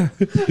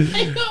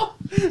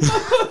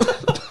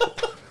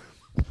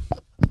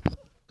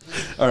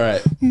 All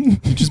right. you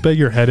just bang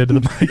your head into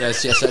the mic.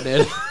 Yes, yes, I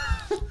did.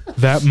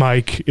 That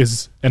mic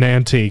is an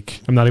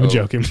antique. I'm not even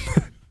joking.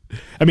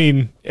 I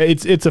mean,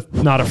 it's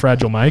not a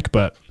fragile mic,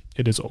 but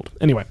it is old.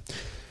 Anyway,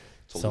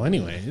 So,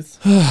 anyways,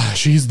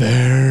 she's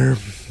there.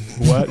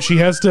 What she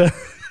has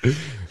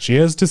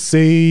to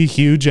see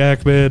Hugh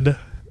Jackman.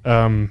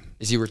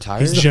 Is he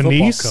retired? He's the football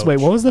Janice. coach. Wait,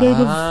 what was the name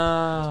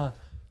of?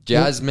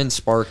 Jasmine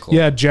Sparkle.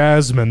 Yeah,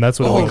 Jasmine. That's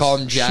what it We was. call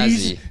him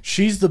Jazzy.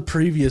 she's the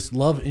previous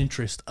love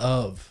interest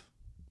of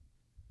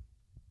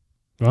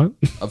What?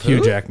 Of Hugh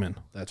who? Jackman.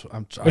 That's what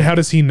I'm sorry. Wait, how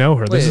does he know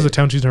her? This is a Wait.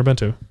 town she's never been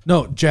to.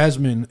 No,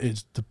 Jasmine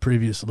is the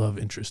previous love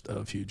interest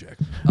of Hugh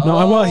Jackman. No,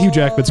 I want Hugh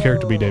Jackman's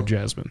character to be named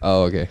Jasmine.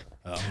 Oh, okay.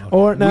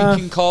 Or We nah.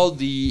 can call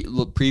the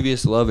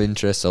previous love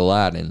interest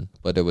Aladdin,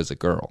 but it was a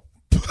girl.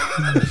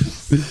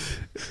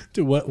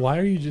 Dude, why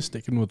are you just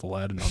sticking with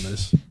Aladdin on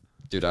this?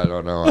 Dude, I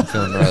don't know. I'm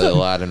feeling really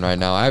Aladdin right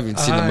now. I haven't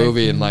seen the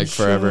movie in like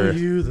forever.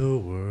 You the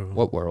world.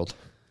 What world?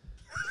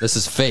 This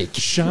is fake.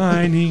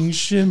 Shining,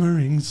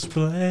 shimmering,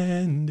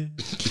 splendid.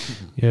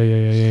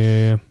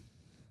 Yeah.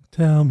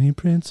 Tell me,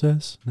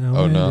 princess, now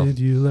Oh, when no. did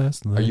you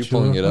last night? Are you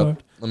pulling it your up?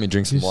 heart? Let me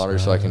drink some water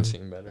so I can see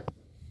him better.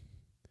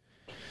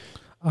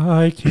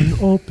 I can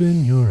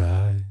open your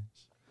eyes,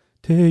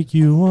 take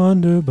you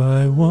wonder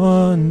by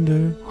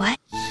wonder.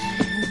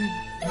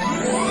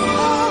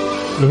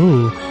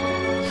 Ooh.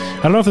 I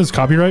don't know if this is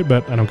copyright,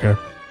 but I don't care.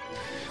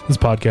 This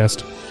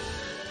podcast.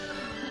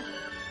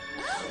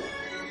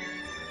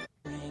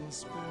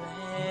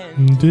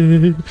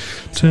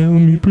 Tell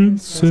me,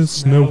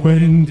 princess, now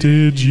when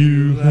did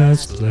you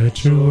last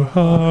let your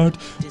heart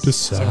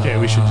decide? Okay,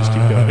 we should just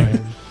keep going.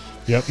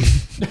 Yep.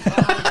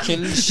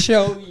 Can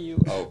show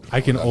you. Oh,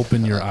 I can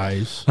open your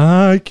eyes,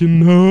 I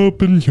can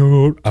open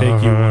your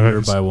take you wonder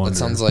eyes. by wonder. that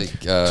sounds like.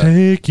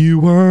 Take you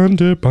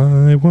wonder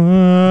by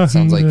wonder.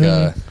 Sounds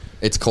like.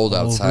 It's cold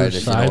outside.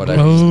 If you know what I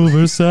mean.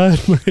 Over,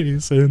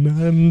 sideways, and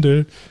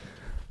under.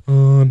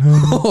 On a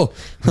Oh,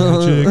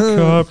 magic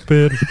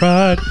carpet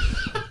ride.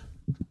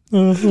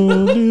 A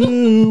whole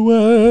new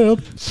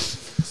world.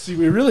 See,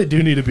 we really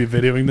do need to be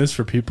videoing this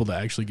for people to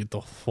actually get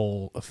the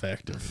full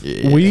effect of.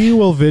 yeah. We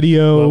will What we're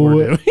video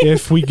doing.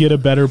 if we get a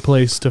better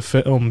place to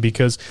film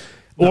because,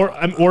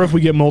 or if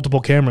we get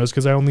multiple cameras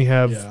because I only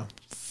have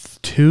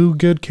 2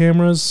 good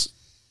cameras,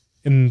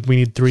 and we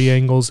need 3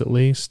 angles at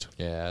least.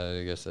 Yeah,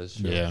 I guess that's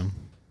true. Yeah.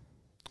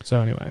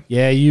 So anyway,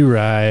 Yeah, you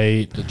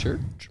right. The church.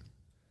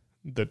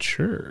 the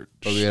church.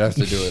 But we'd have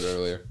to do it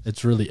earlier.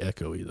 It's really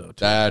echoey though. Too.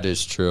 That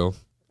is true.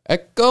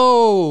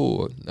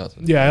 Echo.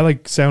 Nothing. Yeah, I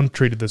like sound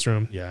treated this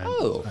room. Yeah.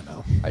 Oh, I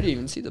know. I didn't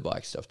even see the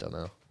black stuff down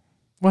there.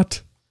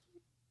 What?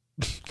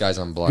 Guys,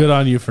 I'm blind. Good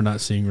on you for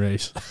not seeing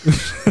race.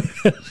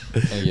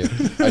 Thank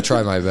you. I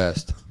try my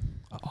best.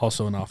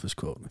 Also an office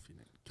quote. If you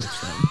didn't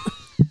catch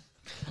that.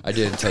 I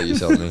didn't tell you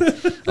something.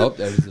 Oh,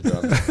 there's the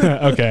drum.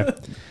 Okay.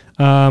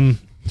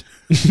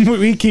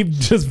 We keep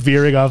just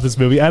veering off this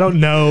movie. I don't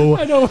know.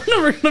 I know we're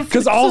never gonna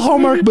Because all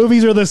Hallmark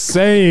movies are the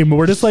same.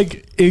 We're just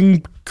like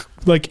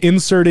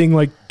inserting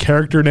like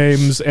character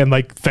names and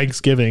like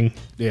Thanksgiving.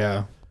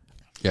 Yeah.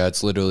 Yeah,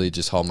 it's literally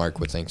just Hallmark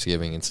with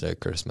Thanksgiving instead of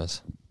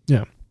Christmas.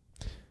 Yeah.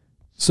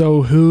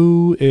 So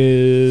who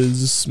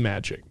is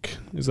magic?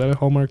 Is that a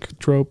Hallmark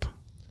trope?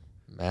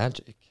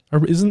 Magic.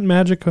 Or isn't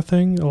magic a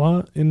thing a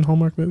lot in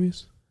Hallmark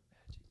movies?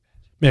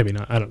 Maybe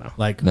not. I don't know.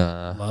 Like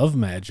Nah, love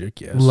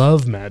magic, yes.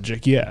 Love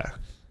magic, yeah.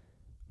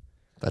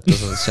 that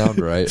doesn't sound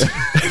right.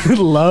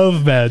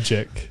 Love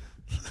magic.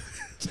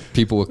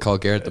 People would call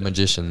Garrett the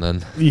magician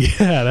then.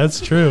 Yeah, that's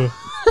true.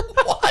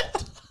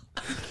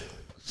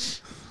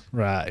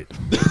 Right.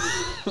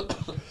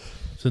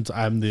 Since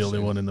I'm the only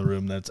one in the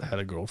room that's had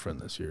a girlfriend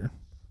this year.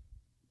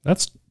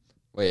 That's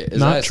Wait, is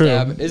Not that a true.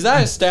 stab? Is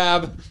that a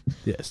stab?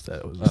 Yes,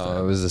 that was.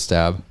 Oh, it was a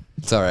stab.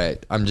 It's all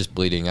right. I'm just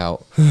bleeding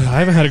out. I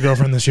haven't had a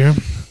girlfriend this year.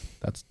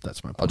 That's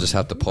my point. I'll just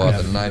have to pull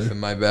out the knife in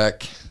my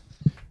back.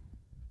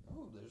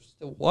 Oh, there's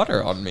still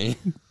water on me.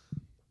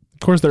 Of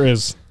course there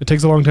is. It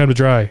takes a long time to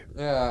dry.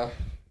 Yeah.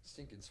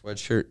 Stinking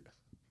sweatshirt.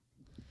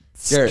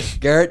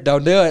 Garrett,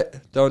 don't do it.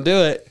 Don't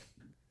do it.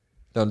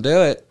 Don't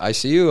do it. I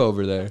see you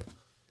over there.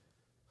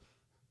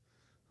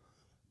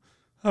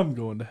 I'm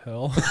going to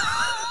hell.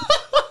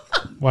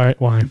 Why?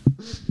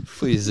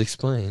 Please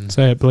explain.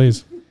 Say it,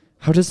 please.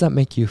 How does that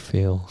make you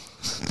feel?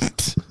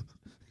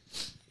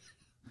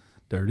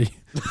 Dirty.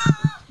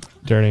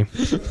 Dirty.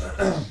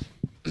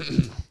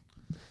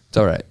 It's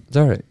all right. It's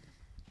all right.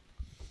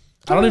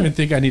 I don't even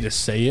think I need to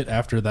say it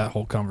after that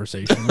whole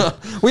conversation.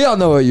 We all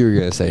know what you were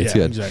going to say. It's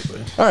Yeah, good. exactly.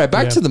 All right,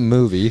 back Yeah. to the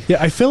movie.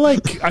 Yeah, I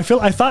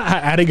thought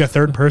adding a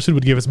third person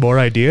would give us more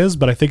ideas,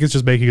 but I think it's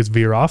just making us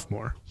veer off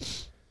more.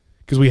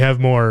 Because we have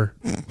more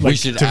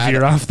should to add-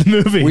 veer off the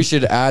movie. We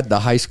should add the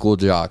high school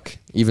jock,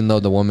 even though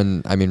the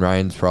woman, I mean,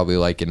 Ryan's probably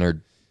like in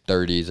her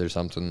 30s or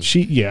something.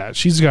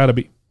 She's got to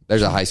be.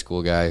 There's a high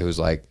school guy who's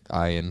like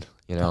eyeing,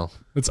 you know.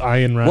 It's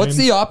Ian Ryan. What's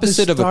the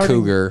opposite of a starting-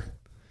 cougar?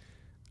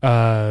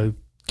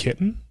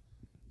 Kitten?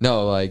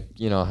 No, like,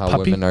 you know how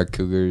Puppy? women are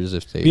cougars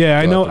if they. Yeah,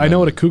 I go know. up and I know then-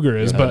 what a cougar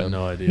is, I but have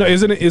no idea. no,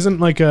 isn't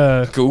like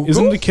a Google?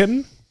 Isn't it a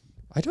kitten?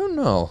 I don't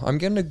know. I'm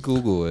gonna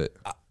Google it.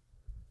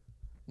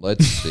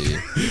 Let's see.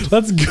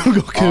 Let's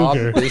Google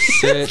cougar.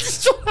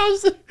 Opposites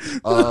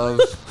of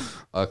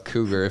a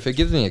cougar. If it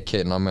gives me a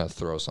kitten, I'm gonna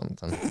throw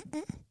something.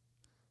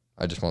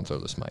 I just won't throw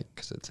this mic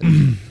because it's.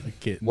 A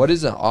kitten. What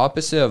is the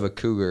opposite of a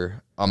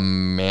cougar? A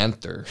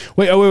manther.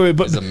 Wait,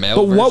 but Is a male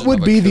but what version would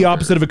of a be the cougar.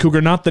 opposite of a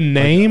cougar? Not the A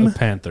name.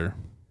 panther.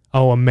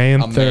 Oh, a A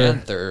manther.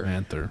 manther.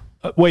 Panther.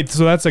 Wait,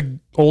 so that's a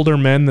older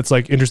men that's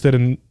like interested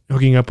in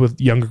hooking up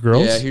with younger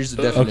girls. Yeah, here's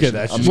the definition. Okay,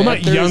 that's A just- well,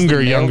 not manther is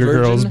the younger male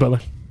girls, version. but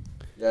like,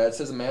 Yeah, it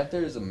says a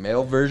manther is a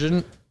male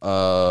version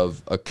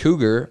of a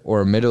cougar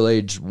or a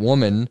middle-aged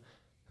woman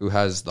who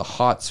has the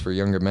hots for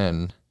younger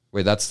men.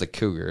 Wait, that's the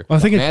cougar. Well,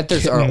 I think a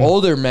Manthers are kitten-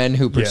 older men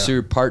who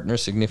pursue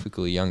partners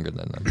significantly younger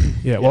than them.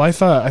 yeah. Well, I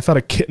thought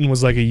a kitten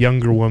was like a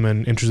younger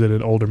woman interested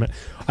in older men.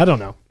 I don't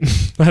know.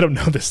 I don't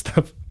know this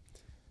stuff,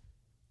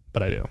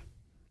 but I do.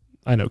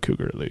 I know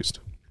cougar at least.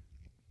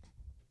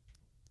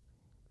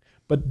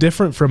 But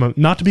different from a,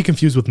 not to be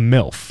confused with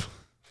MILF.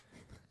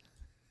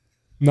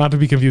 Not to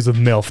be confused with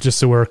MILF, just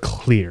so we're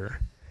clear.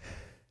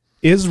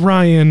 Is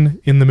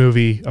Ryan in the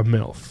movie a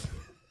MILF?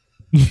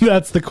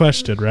 That's the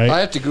question, right?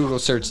 I have to Google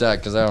search that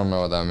because I don't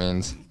know what that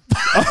means.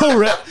 Oh,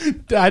 right.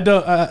 I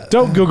don't.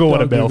 Don't Google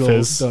what a don't MILF Google-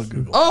 is. Don't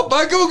Google. Oh,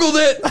 I Googled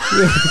it!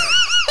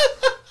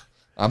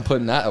 I'm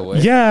putting that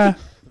away. Yeah,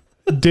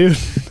 dude.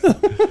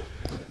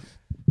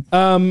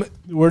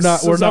 We're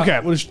not. We're not. okay.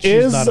 well, she's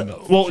Is not a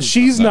MILF. well,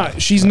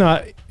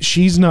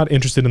 she's not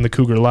interested in the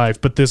cougar life,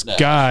 but this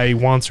guy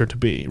wants her to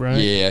be, right?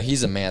 Yeah,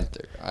 he's a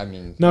manther. I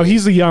mean, No,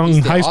 he's a young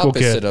he's the high school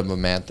opposite kid. of a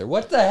manther.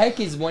 What the heck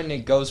is when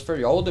it goes for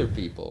the older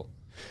people?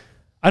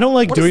 I don't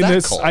like What is doing that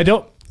this.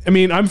 called?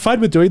 I'm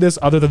fine with doing this,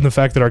 other than the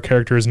fact that our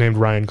character is named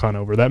Ryan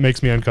Conover. That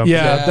makes me uncomfortable.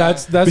 Yeah,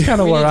 that's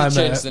kind of We where need to I'm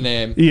change at. the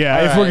name. Yeah,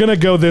 All if we're right. gonna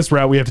go this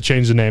route, we have to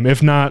change the name.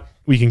 If not,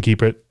 we can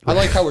keep it. I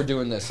like how we're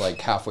doing this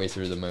like halfway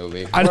through the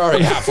movie. We're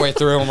already halfway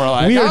through, and we're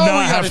like, We are "Oh, not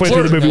gotta halfway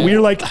through the change movie. name."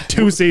 We're like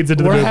 2 scenes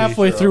into the We're movie.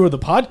 halfway through with the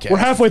podcast. We're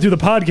halfway through the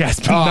podcast,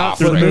 but not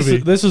through the This movie.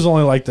 is, this is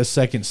only like the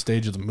second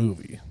stage of the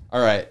movie. All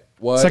right,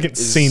 what Second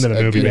is scene of the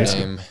a movie, good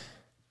basically. name?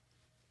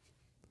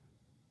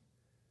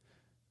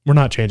 We're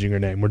not changing her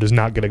name. We're just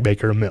not gonna make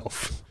her a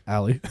MILF.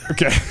 Allie.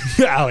 Okay,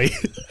 Allie.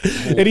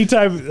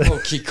 Anytime.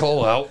 Oh, keep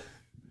Cole out.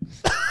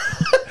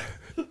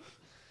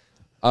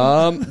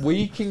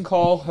 We can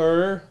call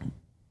her.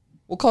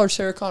 We'll call her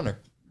Sarah Connor.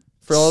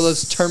 For all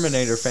those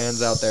Terminator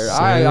fans out there, I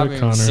Sarah haven't even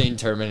Connor. seen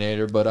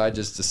Terminator, but I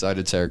just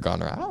decided Sarah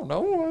Connor. I don't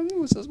know.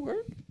 Does this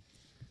work?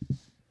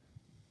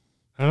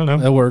 I don't know.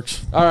 That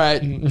works. All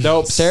right,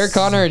 nope. Sarah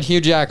Connor and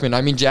Hugh Jackman.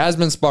 I mean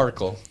Jasmine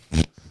Sparkle.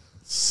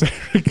 Sarah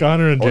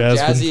Connor and Or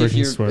Jasmine. Jazzy if freaking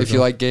you Sparkle. if you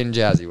like getting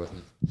jazzy with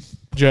me.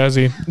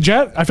 Jazzy.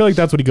 I feel like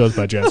that's what he goes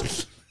by,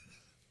 Jazzy.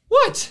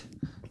 What?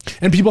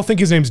 And people think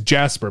his name's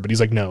Jasper, but he's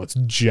like, no, it's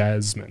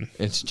Jasmine.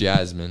 It's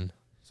Jasmine.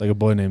 It's like a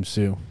boy named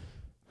Sue.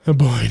 A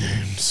boy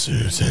named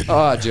Susan.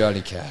 Ah,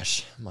 Johnny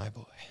Cash, my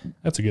boy.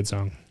 That's a good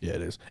song. Yeah,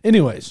 it is.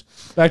 Anyways,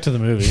 back to the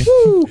movie.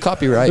 Ooh,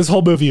 copyright. This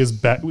whole movie is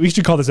back. We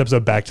should call this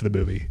episode Back to the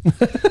Movie.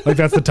 Like,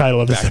 that's the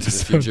title of this Back to the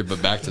episode. future, but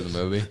back to the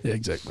movie. Yeah,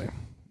 exactly.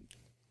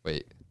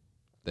 Wait,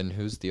 then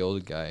who's the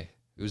old guy?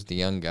 Who's the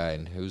young guy?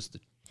 And who's the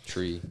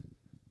tree?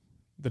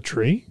 The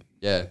tree?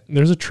 Yeah.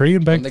 There's a tree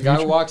in Back And to the the guy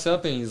Future? walks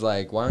up and he's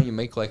like, "Why don't you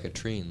make like a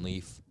tree and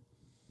leaf?"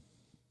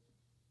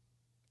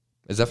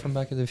 Is that from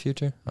Back to the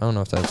Future? I don't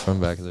know if that's from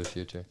Back to the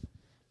Future.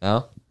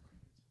 No.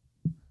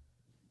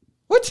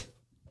 What?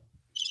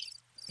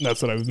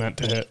 That's what I was meant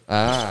to hit.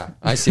 Ah,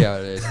 I see how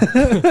it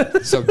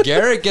is. So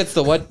Garrett gets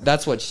the what?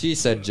 That's what she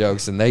said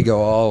jokes, and they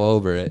go all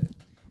over it.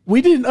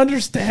 We didn't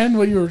understand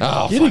what you were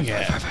Oh, getting fine,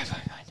 at. fine.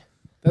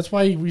 That's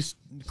why we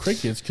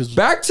crickets because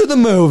Back to the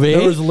movie.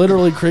 there was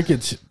literally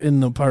crickets in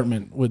the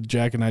apartment with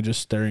Jack and I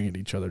just staring at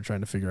each other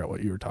trying to figure out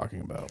what you were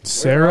talking about.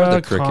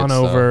 Sarah crickets,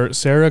 Conover.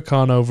 Sarah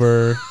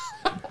Conover.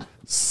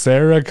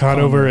 Sarah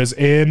Conover is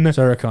in.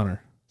 Sarah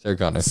Connor. Sarah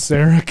Connor.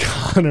 Sarah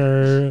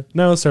Connor.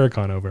 No, Sarah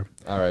Conover.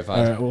 All right, fine.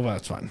 All right, well,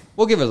 that's fine.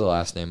 We'll give her the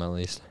last name at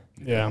least.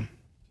 Yeah.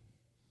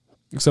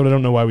 Except I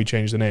don't know why we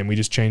changed the name. We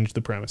just changed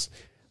the premise.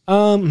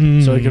 So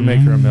we can make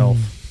her a MILF.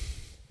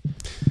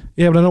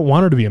 Yeah, but I don't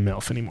want her to be a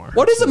MILF anymore.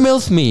 What does a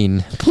MILF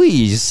mean?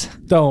 Please.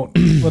 Don't.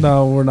 Well,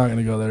 no, we're not going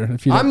to go there.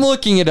 If you don't- I'm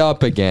looking it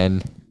up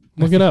again.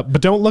 Look it up.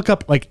 But don't look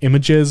up like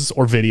images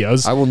or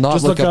videos. I will not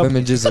Just look up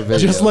images or videos.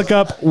 Just look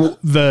up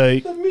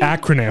the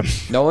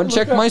acronym. No one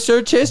checked my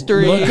search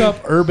history. Look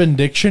up Urban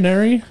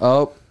Dictionary.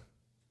 Oh.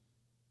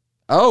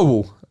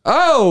 Oh.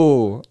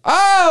 Oh.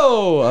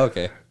 Oh.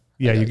 Okay.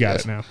 Yeah, you Okay, got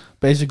yes. it now.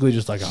 Basically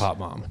just like a hot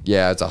mom.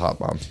 Yeah, it's a hot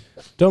bomb.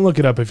 Don't look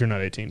it up if you're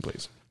not 18,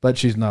 please. But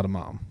she's not a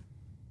mom.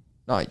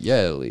 Not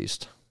yet, at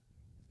least.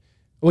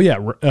 Well,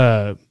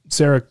 yeah,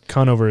 Sarah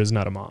Conover is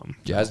not a mom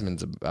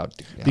Jasmine's about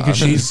to.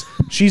 because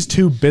she's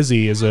too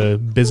busy as a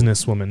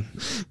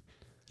businesswoman.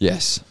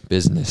 Yes,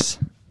 business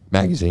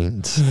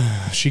magazines.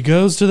 She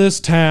goes to this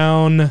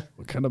town.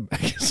 What kind of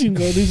magazines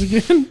are these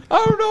again?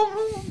 I don't know.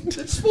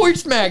 It's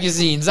sports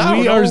magazines. I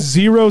We don't are know.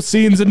 0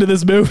 scenes into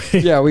this movie.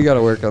 Yeah, we got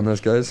to work on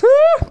this, guys.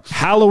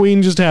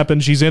 Halloween just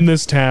happened. She's in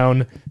this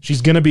town.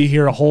 She's going to be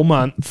here a whole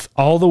month,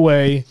 all the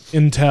way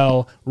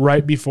until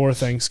right before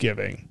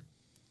Thanksgiving.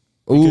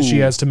 Because she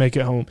has to make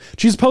it home.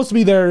 She's supposed to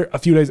be there a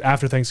few days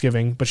after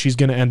Thanksgiving, but she's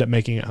going to end up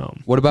making it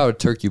home. What about a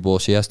turkey bowl?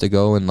 She has to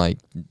go and like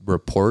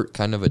report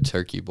kind of a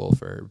turkey bowl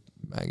for her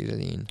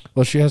magazine.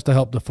 Well, she has to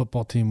help the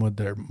football team with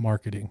their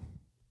marketing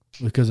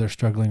because they're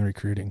struggling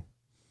recruiting.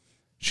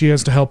 She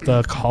has to help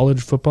the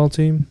college football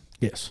team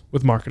Yes.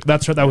 with marketing.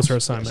 That's her. That was her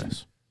assignment.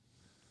 Yes.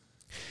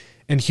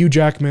 And Hugh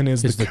Jackman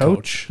is the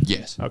coach.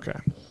 Yes. Okay.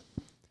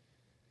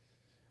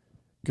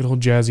 Good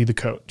old Jazzy, the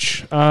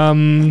coach.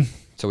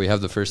 So we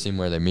have the first scene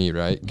where they meet,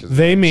 right? 'Cause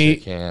They meet.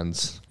 shake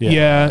hands.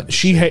 Yeah,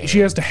 she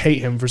has to hate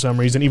him for some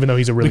reason, even though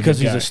he's a really Because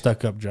good he's guy. a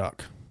stuck-up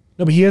jock.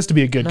 No, but he has to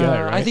be a good No,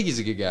 guy, right? I think he's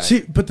a good guy.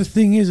 See, but the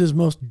thing is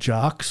most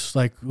jocks,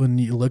 like when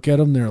you look at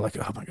them, they're like,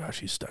 "Oh my gosh,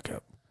 he's stuck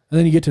up." And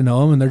then you get to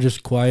know them, and they're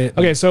just quiet.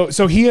 Okay, so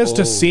he has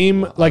to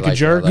seem I like a like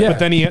jerk, that, I like but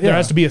then there Yeah.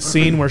 has to be a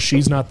scene where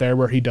she's not there,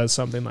 where he does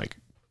something like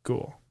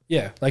cool.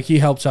 Yeah, like he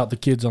helps out the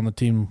kids on the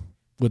team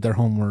with their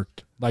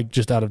homework, like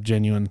just out of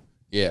genuine.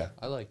 Yeah,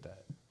 I like that.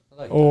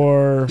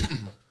 Or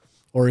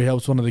Or he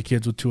helps one of the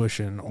kids with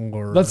tuition,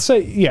 or let's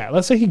say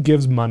he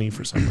gives money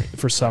for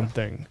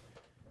something.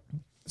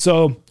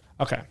 So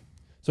okay,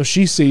 so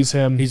she sees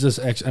him. he's this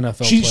ex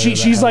NFL.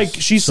 She's like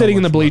she's sitting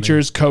in the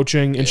bleachers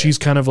coaching, and Yeah. she's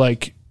kind of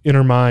like in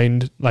her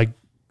mind like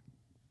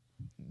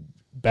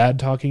bad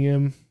talking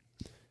him.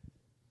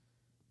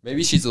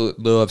 Maybe she's a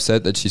little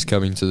upset that she's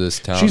coming to this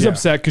town. She's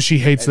upset because she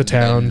hates the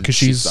town because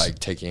she's like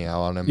taking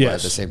out on him. But at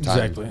Yes, the same time,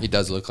 exactly. he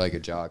does look like a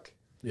jock,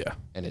 Yeah,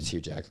 and it's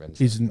Hugh Jackman.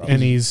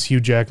 he's Hugh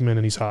Jackman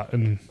and he's hot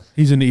and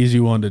he's an easy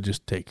one to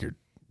just take your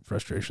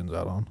frustrations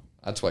out on.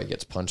 That's why he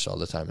gets punched all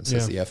the time and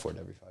says Yeah. the F word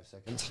every 5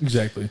 seconds.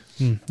 Exactly.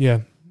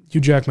 yeah.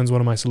 Hugh Jackman's one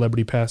of my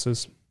celebrity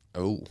passes.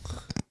 Oh,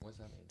 what's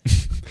that mean?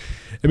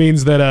 It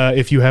means that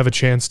if you have a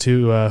chance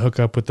to hook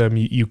up with them,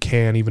 you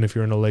can, even if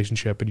you're in a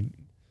relationship. And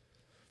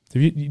do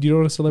you know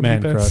what a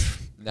celebrity Man pass? crush.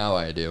 Now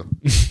I do.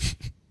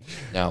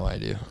 Now I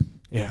do.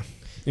 Yeah.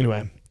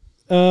 Anyway,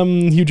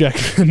 Hugh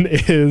Jackman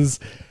is.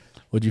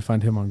 Would you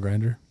find him on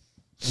Grindr?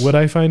 Would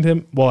I find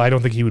him? Well, I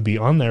don't think he would be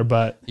on there,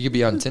 but He could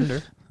be on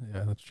Tinder.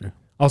 Yeah, that's true.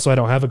 also I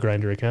don't have a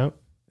Grindr account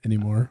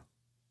Anymore.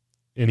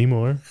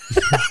 anymore.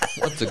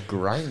 What's a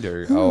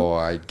grinder? Oh,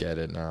 I get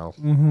it now.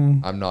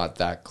 Mm-hmm. I'm not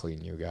that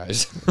clean, you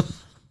guys.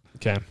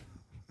 Okay.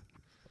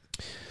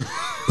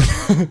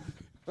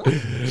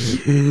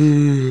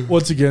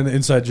 Once again,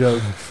 inside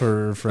joke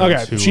for friends.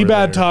 Okay. who She were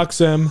bad there. talks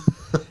him,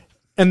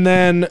 and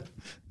then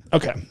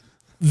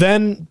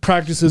then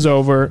practice is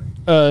over.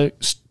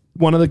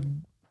 One of the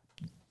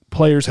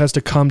players has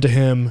to come to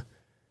him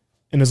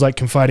and is like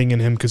confiding in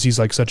him because he's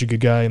like such a good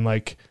guy and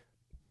like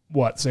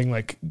saying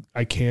like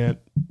I can't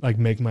like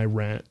make my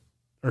rent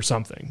or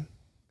something,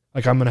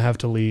 like I'm gonna have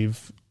to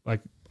leave,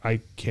 like I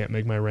can't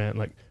make my rent,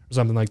 like or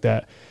something like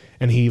that.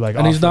 And he like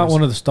And he's not offers-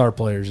 one of the star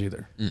players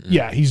either.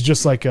 Yeah, he's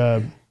just like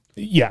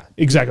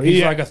exactly. He's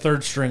yeah. like a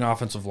third string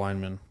offensive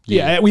lineman.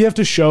 Yeah, we have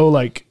to show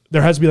like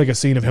there has to be like a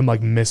scene of him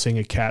like missing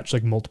a catch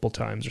like multiple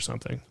times or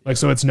something. Like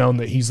so it's known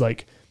that he's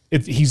like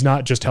he's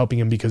not just helping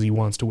him because he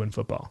wants to win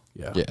football.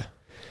 Yeah. Yeah.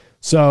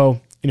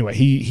 So anyway,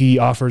 he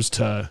offers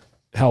to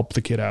help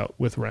the kid out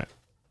with rent.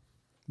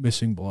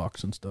 Missing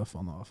blocks and stuff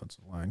on the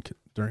offensive line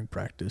during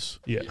practice.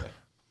 Yeah.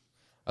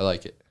 I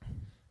like it.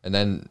 And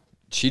then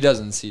she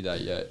doesn't see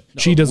that yet.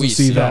 She doesn't We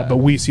see see that, that. but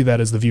we see that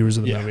as the viewers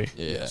of the Yeah. movie.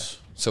 Yeah.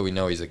 So we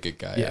know he's a good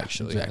guy, Yeah,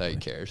 actually, exactly. that he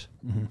cares.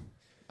 Mm-hmm.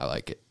 I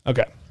like it.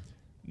 Okay.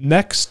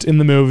 Next in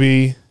the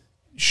movie,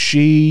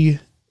 she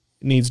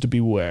needs to be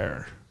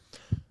where?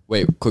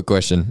 Wait, quick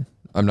question.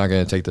 I'm not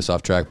going to take this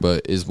off track,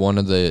 but is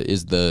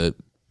the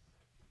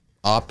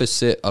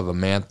opposite of a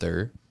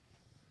manther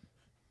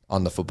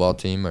on the football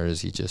team, or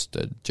is he just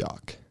a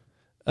jock?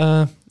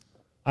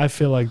 I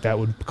feel like that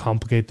would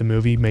complicate the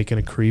movie, making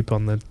a creep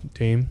on the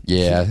team.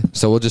 Yeah,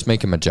 so we'll just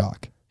make him a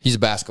jock. He's a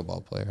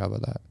basketball player. How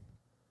about that?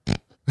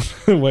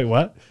 Wait,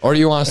 what? Or do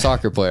you want a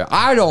soccer player?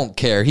 I don't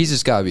care. He's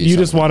just got to be. You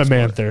just want a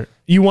Manther.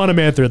 You want a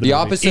Manther. The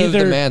opposite of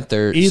the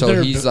Manther.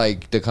 So he's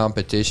like the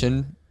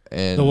competition.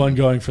 And The one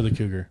going for the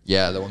cougar.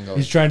 Yeah, the one going.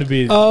 He's trying to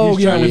be. Oh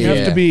he's yeah, trying we to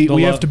have to be.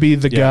 We have to be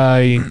the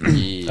guy.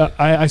 Yeah.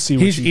 I see.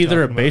 What He's you're either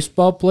a talking about.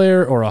 baseball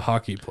player or a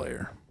hockey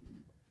player.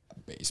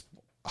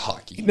 Baseball,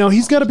 hockey. No,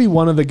 he's got to be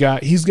one of the guy.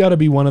 He's got to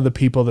be one of the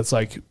people that's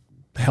like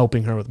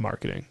helping her with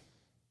marketing.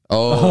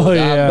 Oh, Oh, that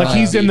yeah. might Like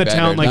he's be in the better.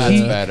 town. Like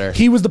That's better.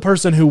 he was the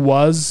person who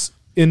was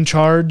in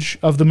charge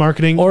of the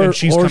marketing, and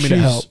she's coming to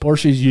help. Or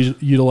she's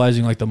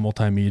utilizing like the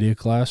multimedia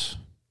class,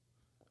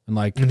 and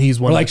like And he's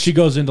one. or of like the- she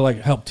goes into like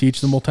help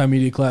teach the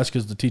multimedia class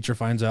because the teacher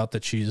finds out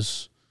that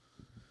she's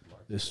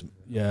this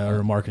or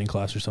a marketing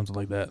class or something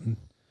like that. And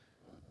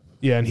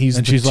yeah, and he's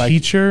and the she's like-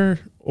 teacher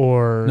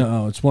or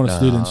no, it's one of the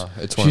students.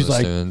 It's one She's of the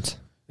like, students.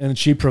 and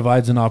she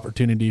provides an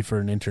opportunity for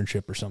an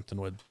internship or something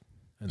with,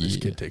 and this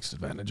Yeah. kid takes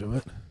advantage of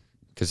it.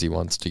 Because he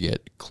wants to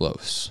get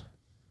close.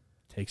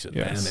 Takes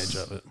Yes. advantage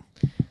of it.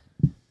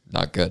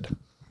 Not good.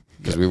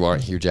 Because we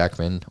want Hugh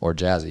Jackman or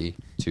Jazzy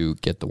to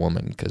get the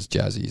woman because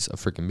Jazzy's a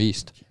freaking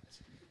beast.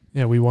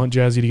 Yeah, we want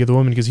Jazzy to get the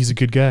woman because he's a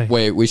good guy.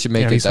 Wait, we should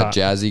make And it he's that hot.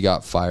 Jazzy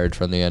got fired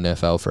from the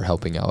NFL for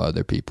helping out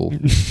other people.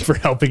 For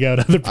helping out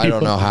other people. I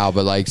don't know how,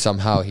 but like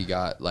somehow he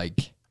got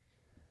like.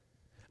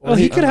 Well,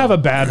 he could have a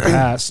bad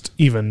past,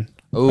 even.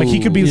 Like he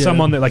could be Ooh. Yeah.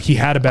 someone that like he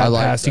had a I bad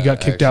like past. He that,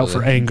 got kicked out for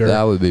actually. anger.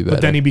 That would be better.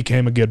 But then he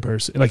became a good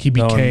person. Like he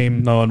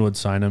became. No one would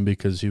sign him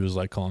because he was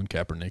like Colin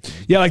Kaepernick.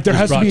 Yeah, like there He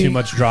has to brought be too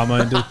much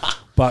drama into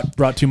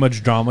brought too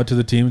much drama to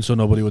the team, so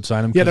nobody would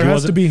sign him. Yeah, 'cause there he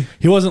has to wasn't- be-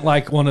 He wasn't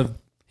like one of.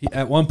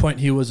 At one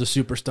point, he was a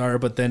superstar,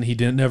 but then he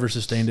never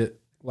sustained it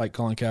like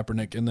Colin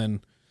Kaepernick, and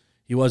then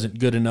he wasn't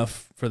good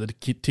enough for the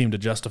team to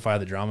justify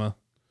the drama.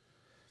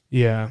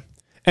 Yeah.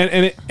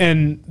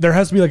 And there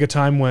has to be like a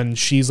time when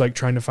she's like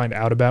trying to find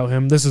out about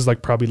him. This is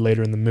like probably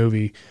later in the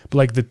movie, but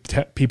like the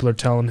people are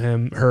telling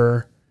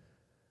her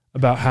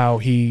about how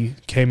he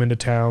came into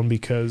town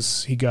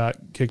because he got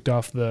kicked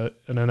off an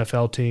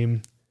NFL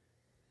team,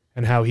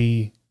 and how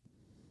he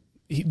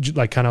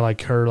like kind of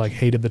like her like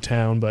hated the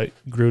town but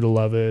grew to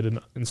love it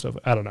and stuff.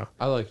 I don't know.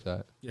 I like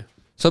that. Yeah.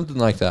 Something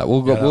like that.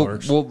 We'll go. Yeah, that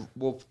works.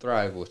 We'll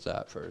thrive with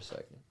that for a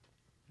second.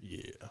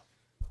 Yeah.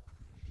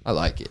 I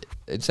like it.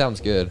 It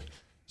sounds good.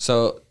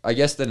 So I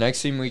guess the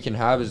next thing we can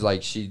have is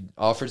like she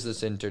offers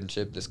this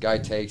internship. This guy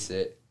takes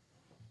it,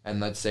 and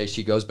let's say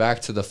she goes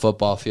back to the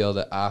football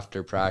field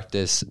after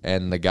practice,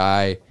 and the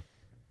guy,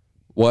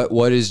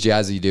 what is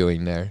Jazzy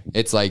doing there?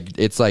 It's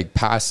like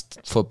past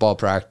football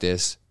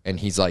practice, and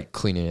he's like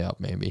cleaning it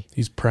up. Maybe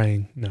He's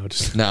praying. No,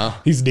 just no.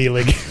 he's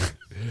kneeling.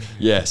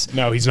 Yes.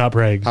 No, he's not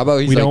praying. How about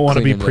he's we like don't want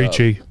to be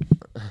cleaning it up?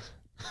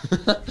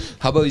 preachy.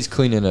 How about he's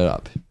cleaning it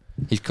up?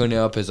 He's cleaning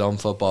up his own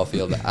football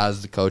field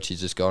as the coach. He's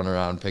just going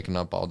around picking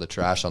up all the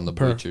trash on the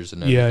bleachers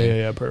and everything.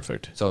 Yeah,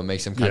 perfect. So it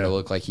makes him kind of Yeah.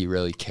 look like he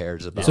really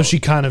cares about. So she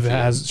kind of the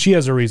field.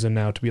 has a reason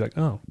now to be like,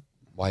 oh,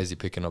 Why is he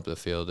picking up the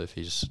field if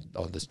he's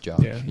on this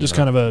job? yeah, just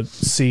kind of a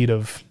seed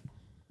of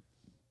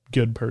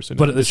good person.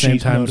 But at the that same she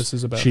time,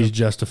 notices about she's him.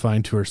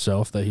 justifying to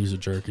herself that he's a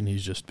jerk and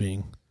he's just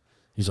being.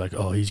 He's like,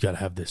 oh, he's got to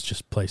have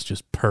this place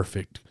just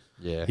perfect.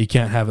 Yeah. He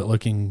can't have it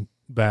looking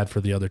bad for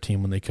the other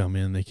team when they come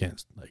in. They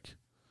can't like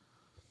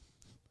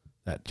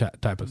that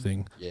type of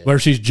thing. Yeah. Where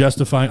she's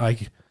justifying,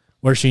 like,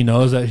 where she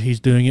knows that he's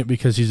doing it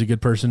because he's a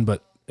good person,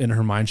 but in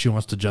her mind she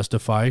wants to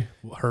justify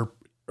her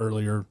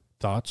earlier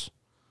thoughts.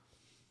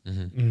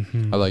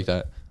 I like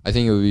that. I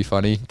think it would be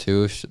funny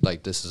too if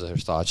like this is her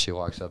thought. She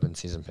walks up and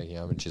sees him picking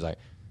up, and she's like,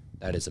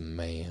 "That is a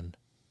man."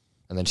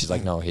 And then she's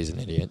like, "No, he's an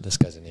idiot. This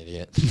guy's an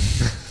idiot."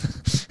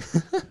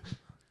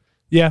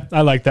 Yeah,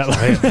 I like that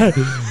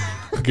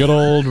line. Good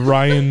old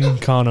Ryan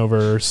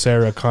Conover or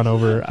Sarah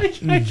Conover. I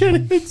can't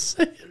even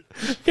say it.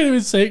 I can't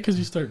even say it because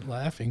you start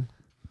laughing.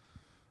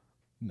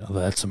 No,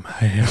 that's a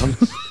man.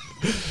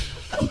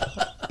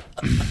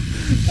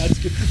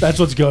 That's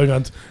what's going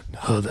on.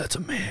 No, that's a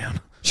man.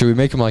 Should we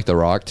make him like The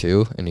Rock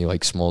too? And he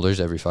like smolders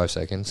every 5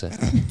 seconds.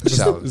 Is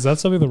that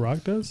something The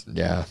Rock does?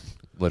 Yeah,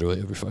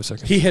 literally every 5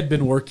 seconds. He had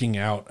been working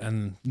out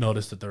and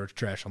noticed that there was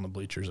trash on the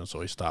bleachers, and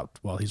so he stopped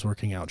while he's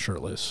working out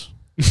shirtless.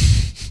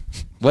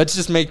 Let's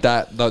just make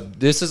that.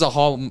 This is a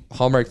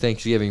Hallmark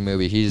Thanksgiving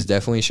movie. He's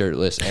definitely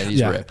shirtless and he's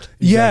Yeah. ripped.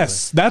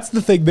 Yes, that's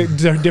the thing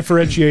that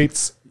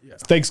differentiates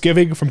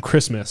Thanksgiving from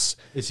Christmas.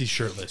 Is he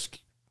shirtless?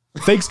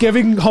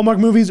 Thanksgiving Hallmark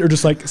movies are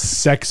just like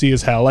sexy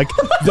as hell. Like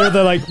they're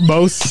the like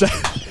most.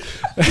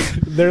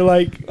 They're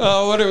like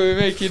Oh, what are we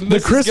making? The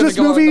This is Christmas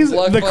gonna go on movies.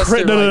 the The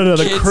Blockbuster, no,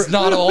 the kids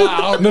not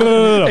allowed.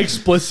 no.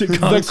 Explicit The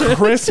content.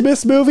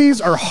 Christmas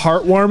movies are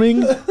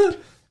heartwarming,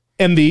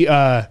 and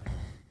the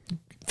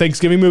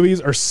Thanksgiving movies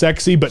are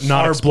sexy but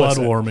not Are explicit.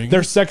 blood-warming.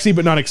 They're sexy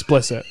but not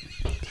explicit.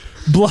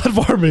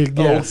 Blood-warming.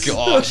 Yes. Oh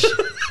gosh,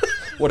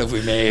 what have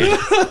we made?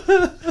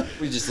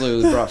 We just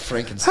literally brought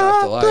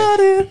Frankenstein to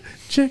life.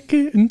 Check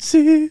it and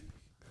see.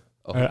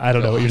 Oh, I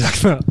don't know what you're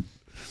talking about.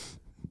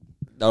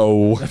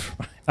 No.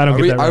 I don't Are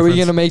get we, that are we reference.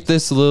 gonna make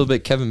this a little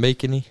bit Kevin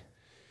Bacon-y?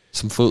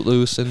 Some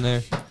Footloose in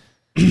there.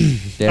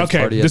 Dance Okay,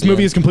 party at this the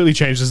movie end. is completely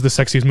changed. This is the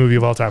sexiest movie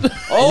of all time.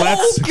 Oh,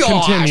 Let's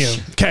gosh.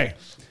 continue. Okay.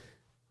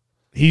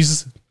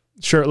 He's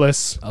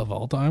shirtless. Of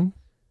all time?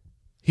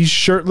 He's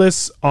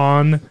shirtless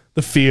on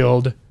the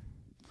field.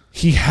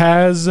 He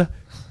has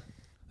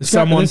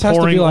someone this has to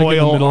pouring be like in the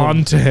oil middle of-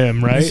 onto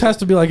him, right? This has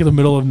to be like in the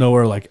middle of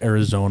nowhere, like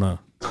Arizona.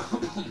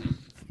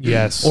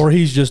 Yes. Or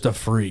he's just a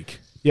freak.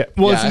 yeah.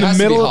 Well, Yeah, it's in it the has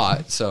to be middle.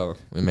 hot, so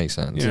it makes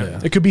sense. Yeah. Yeah.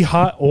 It could be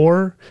hot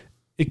or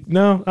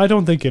no, I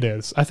don't think it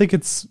is. I think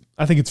it's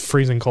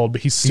freezing cold, but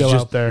he's still He's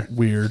just out there.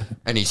 Weird.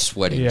 And he's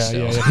sweating Yeah,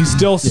 still. yeah, yeah. He's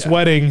still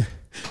sweating.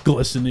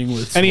 Glistening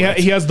with And sweat.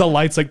 he has the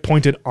lights like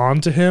pointed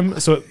onto him,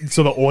 so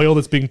the oil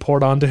that's being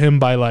poured onto him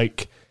by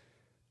like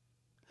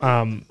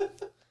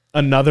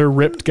another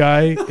ripped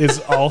guy is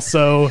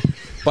also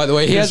By the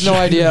way, he has no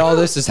idea all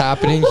this is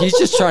happening. He's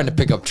just trying to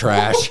pick up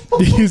trash.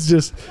 he's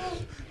just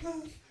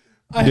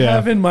I Yeah.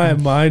 have in my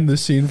mind the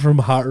scene from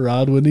Hot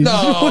Rod when he's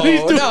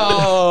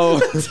No.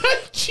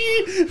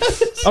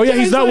 oh yeah,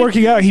 he's not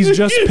working out. He's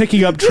just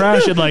picking up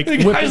trash and like the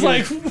whipping guy's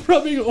like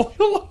rubbing oil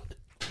on.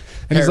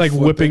 and he's hair like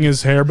whipping flipping.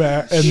 his hair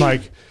back and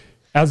like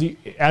as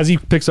he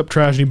picks up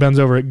trash and he bends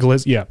over it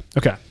glitz. Yeah.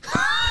 Okay.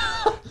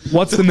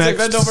 What's the bend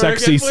next over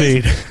sexy again,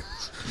 please? scene?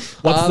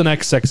 What's the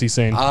next sexy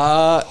scene?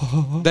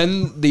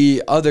 Then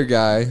the other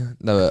guy,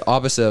 the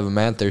opposite of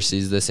Amanther,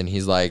 sees this and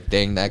he's like,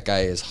 dang, that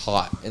guy is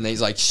hot. And then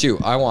he's like,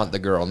 shoot, I want the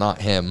girl,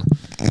 not him.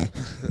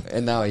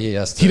 And now he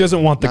has to. He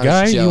doesn't want the now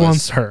guy. he's He jealous.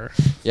 wants her.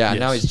 Yeah,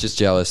 now he's just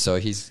jealous. So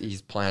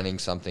he's planning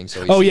something.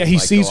 So Oh yeah, he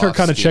like, sees go her off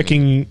kind of scheming.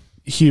 checking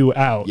Hugh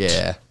out.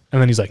 Yeah.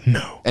 And then he's like,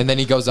 no. And then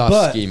he goes off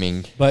But-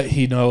 scheming. But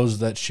he knows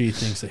that she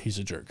thinks that he's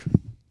a jerk.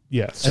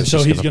 Yes. And so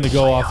she's he's gonna going to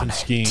go off and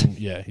scheme.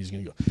 Yeah, he's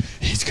going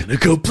to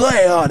go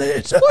play on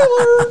it.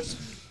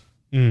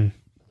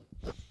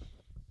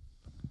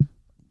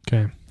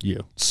 Okay.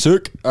 You.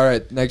 Sick. All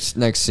right, next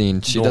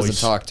scene. She doesn't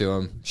Noise. talk to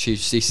him. She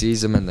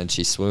sees him and then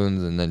she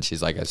swoons and then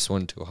she's like, I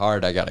swooned too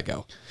hard. I gotta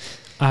go.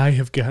 I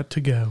have got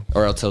to go.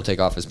 Or else he'll take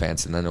off his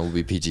pants and then it will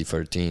be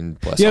PG-13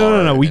 plus. Yeah,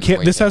 R, no. We and can't.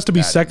 we This has to be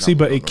that- sexy, no,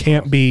 but no, it no,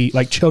 can't no. be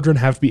like children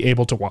have to be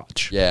able to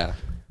watch. Yeah.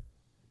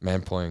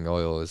 Man pouring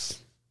oil is.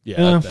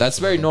 Yeah. That's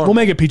very normal. We'll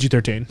make it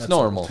PG-13. It's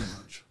normal.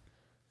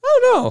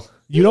 Oh no.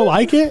 You don't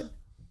like it?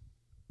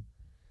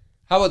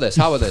 How about this?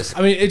 How about this?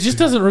 I mean, it just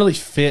doesn't really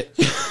fit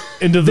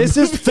into the. This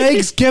is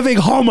Thanksgiving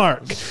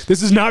Hallmark.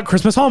 This is not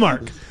Christmas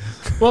Hallmark.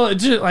 Well, it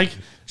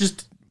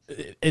just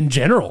in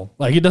general,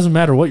 like it doesn't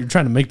matter what you're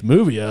trying to make the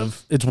movie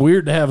of. It's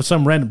weird to have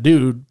some random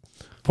dude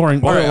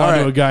pouring oil right, all onto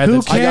right. a guy. Who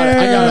That's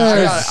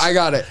cares? I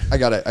got it.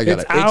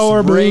 It's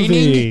our raining.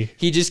 movie.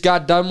 He just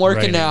got done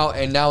working Raining. out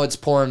and now it's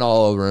pouring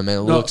all over him and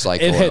it looks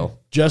like it oil. had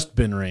just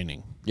been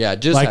raining. Yeah, it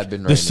just Like had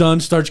been the raining. sun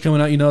starts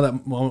coming out. You know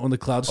that moment when the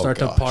clouds start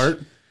to gosh.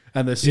 part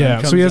and the sun Yeah,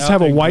 comes so he has to out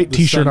have a and white the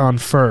T-shirt sun- on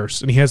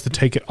first, and he has to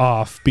take it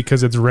off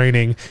because it's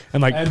raining,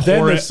 and like and then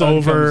pour the it sun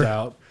comes over,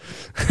 out.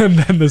 and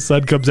then the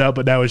sun comes out,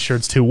 but now his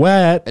shirt's too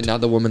wet. And now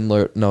the woman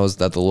knows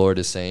that the Lord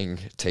is saying,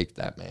 take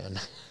that man.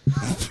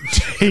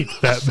 Take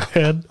that,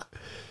 man.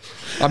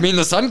 I mean,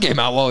 the sun came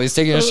out while he's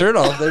taking his shirt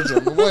off. They're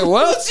just, wait,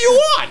 what else do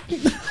you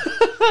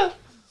want?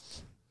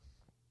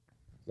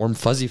 Warm,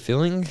 fuzzy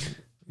feeling?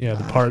 Yeah,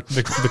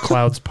 the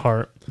clouds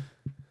part.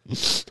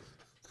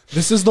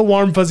 This is the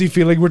warm, fuzzy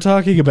feeling we're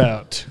talking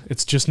about.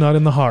 It's just not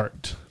in the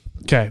heart.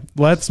 Okay,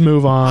 let's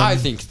move on. I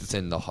think it's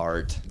in the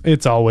heart.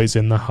 It's always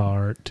in the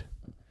heart.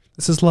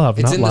 This is love,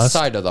 It's not in lust. the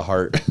side of the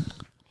heart.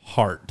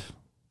 Heart.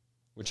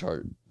 Which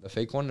heart? The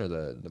fake one or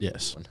the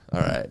Yes. one?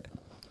 All right.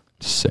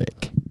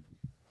 Sick.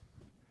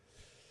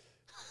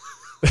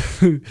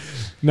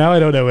 Now I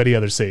don't know any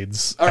other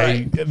scenes. All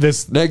right.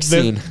 Next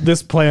scene.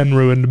 This plan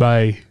ruined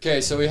my.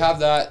 Okay, so we have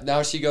that.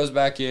 Now she goes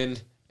back in,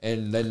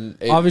 and then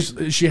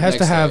Obviously, she has to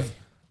next have. day.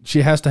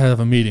 She has to have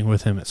a meeting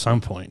with him at some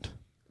point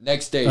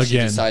Next day, she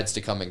Again. decides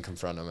to come and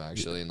confront him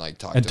actually, and like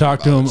talk and to talk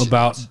to him what she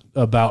about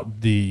wants.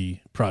 the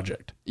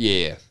project.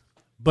 Yeah.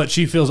 But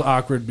she feels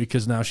awkward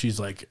because now she's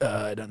like,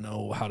 I don't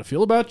know how to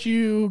feel about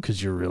you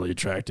because you're really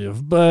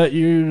attractive, but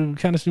you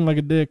kind of seem like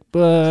a dick.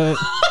 But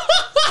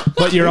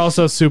But you're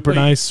also super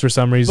nice for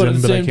some reason, at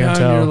the but I same can't time,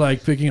 tell. you're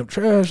like picking up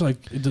trash. Like,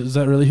 is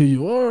that really who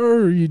you are? Or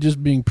are you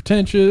just being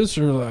pretentious?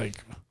 Or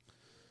like,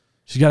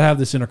 she's got to have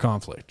this inner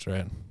conflict,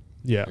 right?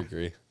 Yeah, I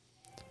agree.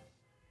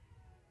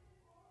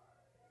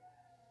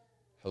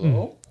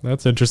 Hello?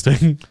 that's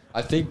interesting.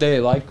 I think they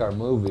like our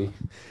movie.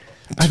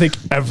 I think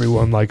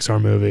everyone likes our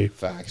movie.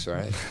 Facts,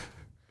 right?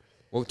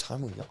 What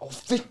time are we? Oh,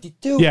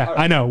 52. Yeah, All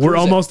right, I know. We're cruise it.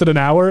 almost at an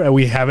hour, and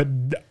we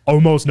haven't.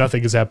 Almost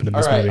nothing has happened in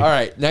All this right, movie. all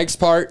right. Next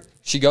part.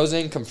 She goes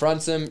in,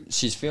 confronts him.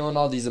 She's feeling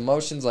all these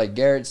emotions, like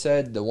Garrett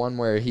said. The one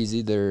where he's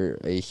either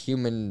a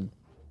human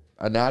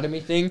anatomy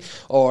thing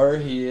or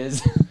he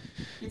is.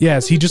 Yeah,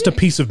 is he just a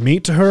piece of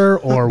meat to her,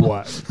 or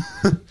what?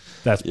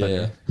 That's Yeah.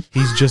 better.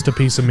 He's just a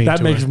piece of meat. That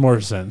to makes her. more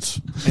sense.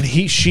 And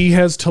she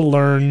has to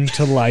learn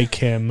to like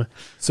him,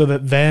 so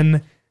that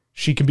then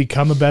she can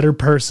become a better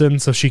person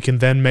so she can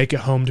then make it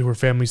home to her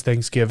family's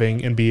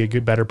Thanksgiving and be a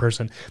good, better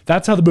person.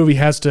 That's how the movie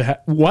has to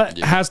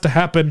has to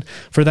happen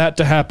for that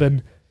to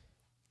happen,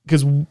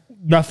 because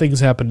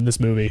nothing's happened in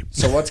this movie.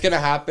 So what's going to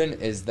happen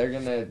is they're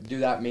going to do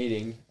that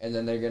meeting, and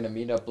then they're going to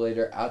meet up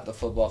later at the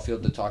football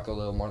field to talk a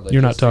little more logistics.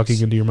 You're not talking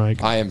into your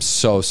mic. I am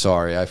so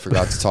sorry. I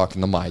forgot to talk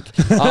in the mic.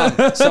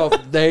 So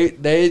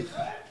they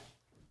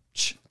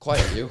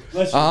quiet you.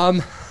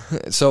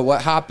 So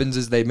what happens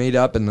is they meet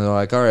up, and they're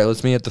like, all right,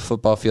 let's meet at the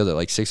football field at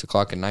like 6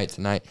 o'clock at night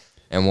tonight,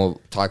 and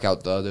we'll talk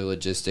out the other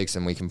logistics,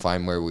 and we can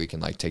find where we can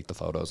like take the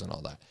photos and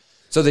all that.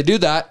 So they do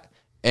that,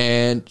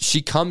 and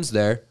she comes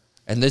there,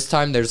 and this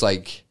time there's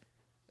like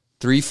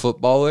 3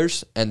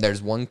 footballers, and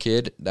there's one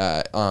kid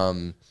that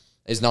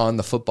is not on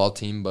the football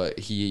team, but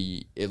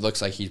it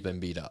looks like he's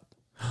been beat up,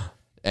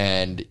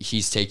 and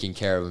he's taking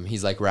care of him.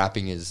 He's like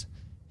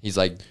he's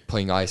like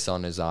putting ice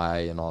on his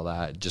eye and all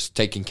that, just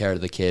taking care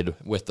of the kid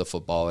with the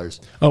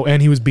footballers. Oh,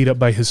 and he was beat up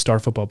by his star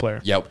football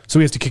player. Yep. So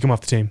he has to kick him off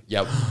the team.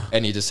 Yep.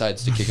 And he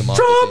decides to kick him off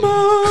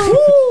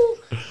the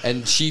team.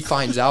 And she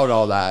finds out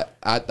all that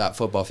at that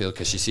football field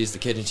because she sees the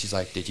kid, and she's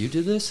like, did you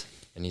do this?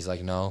 And he's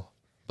like, no.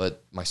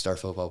 But my star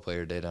football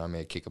player did, and I'm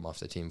going to kick him off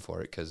the team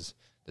for it because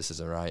this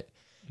isn't right.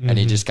 Mm-hmm. And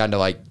he just kind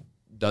of like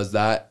does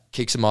that,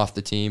 kicks him off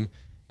the team,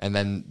 and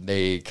then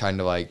they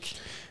kind of like...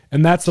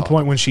 And that's the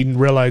point when she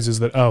realizes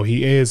that, oh,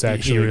 he is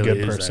actually really a good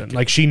is person. that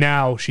Like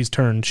she's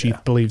turned. She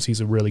believes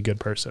he's a really good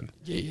person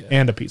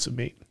and a piece of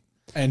meat.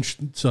 And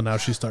so now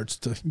she starts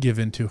to give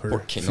into her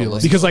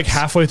feelings. Because like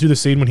halfway through the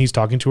scene when he's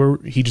talking to her,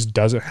 he just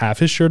doesn't have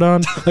his shirt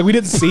on. Like we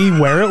didn't see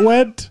where it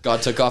went.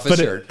 God took off his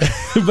shirt.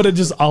 But it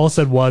just all it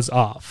said was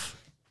off.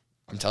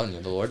 I'm telling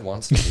you, the Lord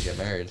wants them to get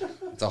married.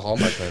 It's a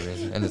Hallmark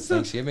movie, and it's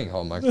Thanksgiving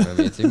Hallmark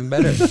movie. It's even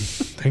better.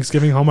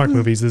 Thanksgiving Hallmark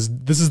movies.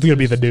 This is going to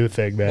be the new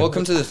thing, man.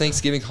 Welcome to the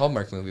Thanksgiving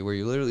Hallmark movie, where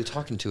you're literally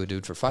talking to a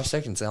dude for 5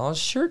 seconds, and all his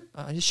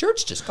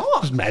shirt's just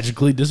gone. Just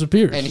magically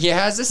disappears. And he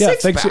has a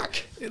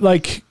six-pack.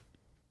 Like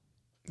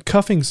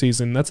cuffing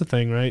season. That's a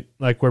thing, right?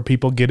 Like where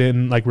people get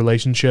in like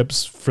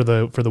relationships for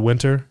the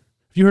winter.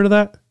 Have you heard of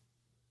that?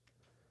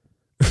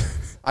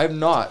 I'm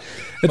not.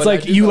 It's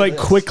like you like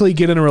quickly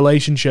get in a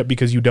relationship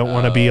because you don't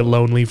want to be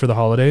lonely for the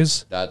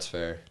holidays. That's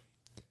fair.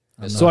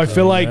 So I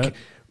feel like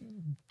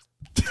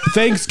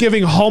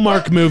Thanksgiving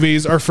Hallmark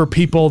movies are for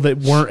people that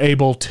weren't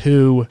able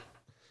to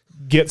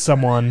get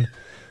someone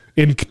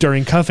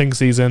during cuffing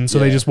season, so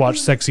they just watch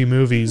sexy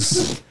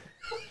movies.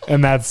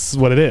 And that's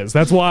what it is.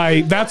 That's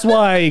why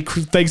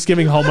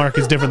Thanksgiving Hallmark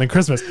is different than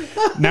Christmas.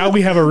 Now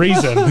we have a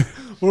reason.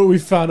 Well, we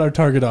found our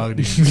target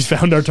audience. We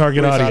found our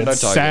target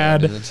audience.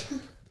 Sad.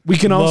 We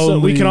can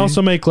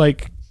also make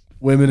like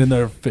women in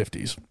their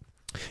 50s.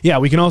 Yeah,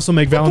 we can also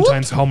make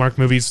Valentine's Hallmark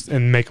movies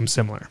and make them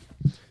similar.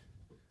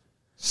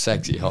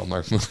 Sexy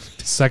Hallmark movies.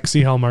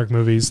 Sexy Hallmark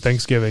movies.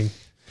 Thanksgiving.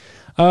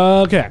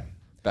 Okay.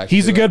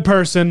 He's a good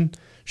person.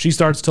 She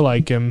starts to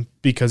like him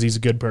because he's a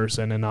good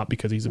person and not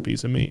because he's a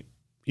piece of meat,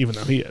 even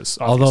though he is.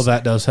 Obviously. Although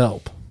that does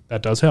help.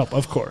 That does help,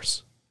 of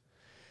course.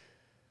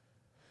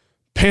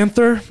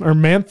 Panther or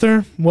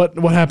Manther? What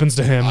happens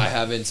to him? I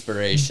have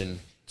inspiration.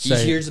 He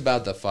hears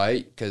about the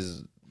fight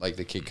because, like,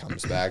 the kid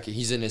comes back.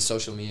 He's in his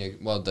social media,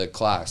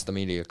 the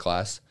media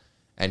class,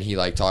 and he,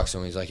 like, talks to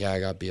him. He's like, yeah, I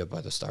got beat up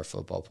by the star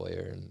football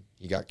player, and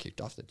he got kicked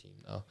off the team,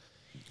 though.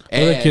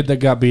 And the kid that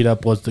got beat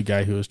up was the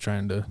guy who was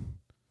trying to...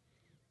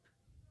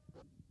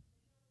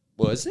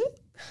 Was it?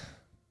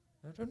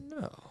 I don't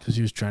know. Because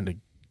he was trying to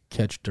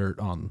catch dirt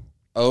on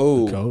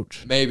the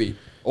coach. Maybe.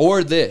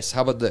 Or this.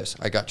 How about this?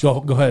 I got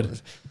you. Go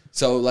ahead.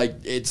 So, like,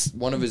 it's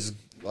one of his,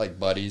 like,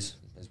 buddies,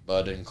 his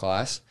bud in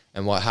class.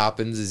 And what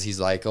happens is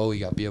he's like, oh, he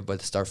got beat up by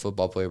the star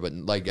football player. But,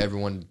 like,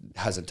 everyone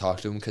hasn't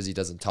talked to him because he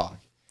doesn't talk.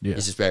 Yeah.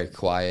 He's just very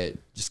quiet,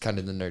 just kind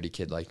of the nerdy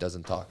kid, like,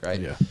 doesn't talk,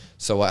 right? Yeah.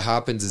 So what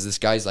happens is this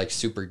guy's, like,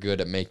 super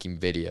good at making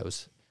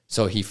videos.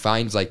 So he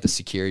finds, like, the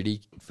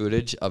security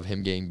footage of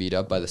him getting beat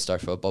up by the star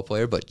football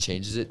player, but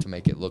changes it to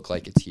make it look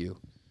like it's Hugh.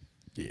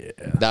 Yeah.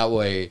 That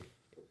way,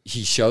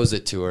 he shows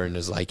it to her and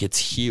is like, it's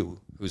Hugh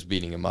who's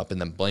beating him up, and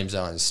then blames it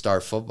on his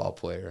star football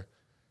player.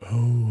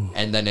 Oh.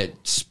 And then it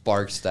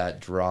sparks that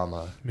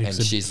drama. And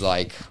she's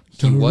like,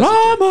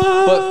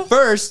 but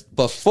first,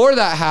 before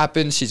that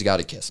happens, she's got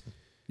to kiss him.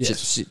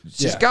 Yes.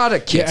 She's got to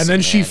kiss him. And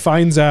then she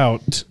finds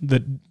out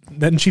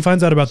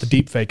about the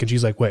deep fake, and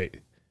she's like, wait,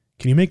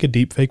 can you make a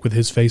deep fake with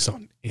his face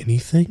on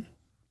anything?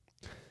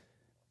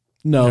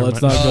 No,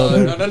 let's not go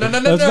there. No.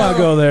 Let's not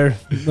go there.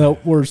 No,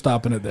 we're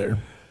stopping it there.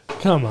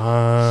 Come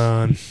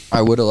on.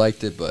 I would have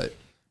liked it, but...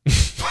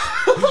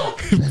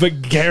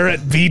 But Garrett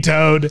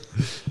vetoed.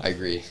 I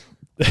agree.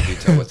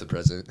 Veto with the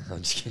president.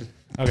 I'm just kidding.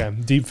 Okay,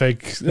 deep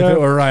fake. If it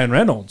were Ryan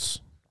Reynolds.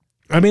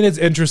 I mean, it's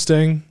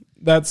interesting.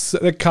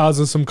 That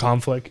causes some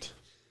conflict.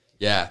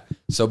 Yeah.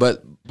 So,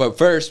 but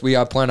first, we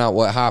got to plan out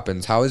what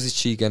happens. How is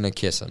she going to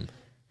kiss him?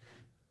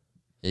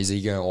 Is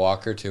he going to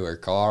walk her to her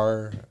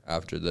car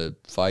after the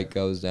fight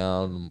goes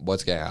down?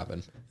 What's going to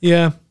happen?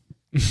 Yeah.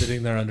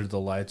 Sitting there under the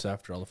lights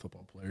after all the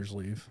football players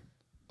leave.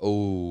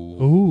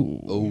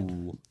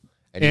 Oh.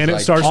 And it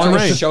starts to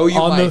rain. Show you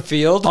my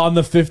field on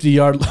the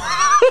 50-yard line.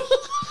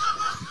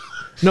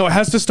 No, it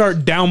has to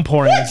start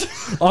downpouring.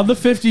 On the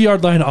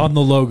 50-yard line on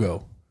the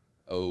logo.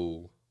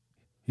 Oh.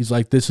 He's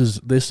like, this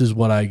is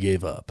what I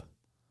gave up.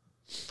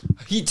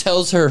 He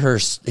tells her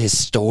his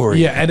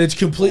story. Yeah, and it's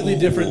completely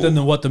different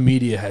than what the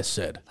media has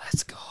said.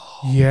 Let's go.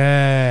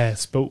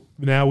 Yes, but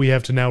now we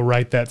have to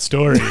write that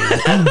story.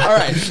 All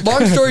right.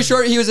 Long story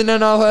short, he was in He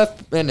was in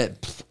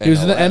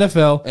the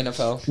NFL.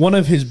 NFL. One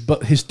of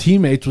his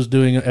teammates was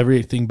doing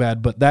everything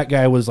bad, but that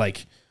guy was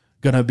like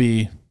gonna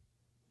be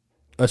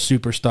a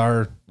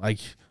superstar, like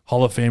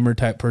Hall of Famer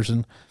type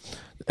person.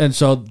 And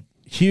so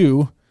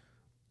Hugh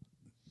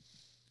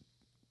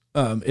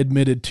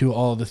admitted to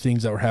all of the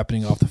things that were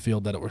happening off the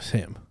field that it was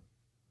him,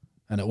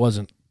 and it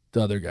wasn't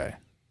the other guy.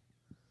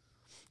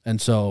 And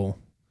so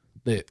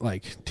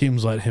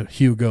teams let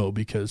Hugh go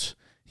because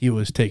he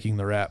was taking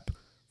the rap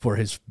for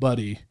his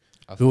buddy,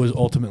 who was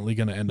ultimately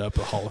going to end up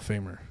a Hall of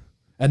Famer.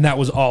 And that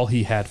was all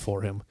he had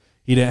for him.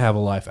 He didn't have a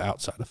life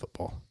outside of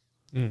football.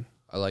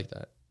 I like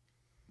that.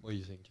 What do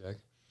you think, Jack?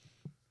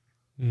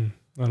 I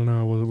don't know.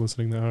 I wasn't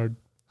listening that hard.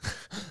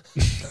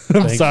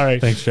 I'm sorry.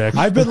 Thanks, Jack.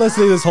 I've been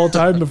listening this whole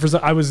time,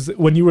 but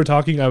when you were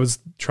talking, I was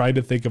trying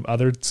to think of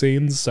other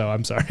scenes, so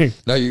I'm sorry.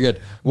 No, you're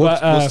good.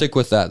 We'll stick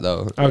with that,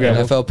 though. Okay.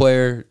 NFL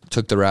player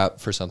took the rap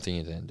for something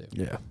he didn't do.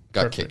 Yeah.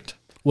 Got kicked.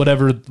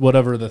 Whatever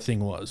the thing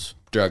was.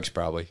 Drugs,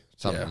 probably.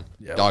 Something.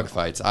 Yeah. Dog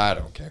fights. I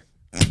don't care.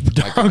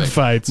 Dog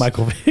fights.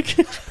 Michael Vick.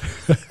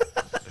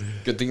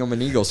 Good thing I'm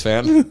an Eagles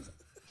fan.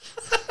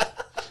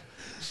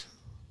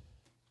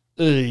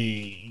 Who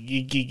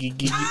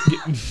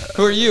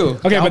are you?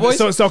 Okay, Cowboys?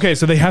 but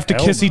so they have to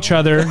kiss each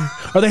other,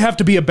 or they have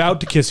to be about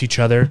to kiss each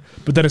other,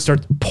 but then it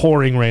starts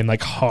pouring rain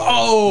like hard.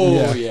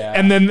 Oh, yeah.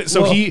 And then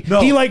he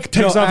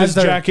takes off his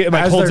jacket and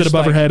as holds it they're,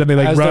 above her head, and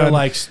they as run.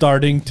 they're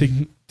starting to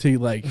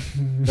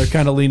they're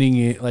kind of leaning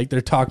in,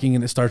 they're talking,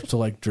 and it starts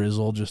to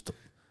drizzle just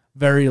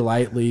very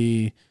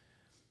lightly,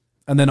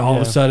 and then all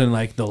of a sudden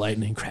the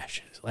lightning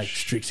crashes,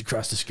 streaks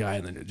across the sky,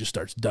 and then it just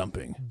starts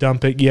dumping.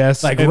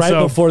 Yes. And right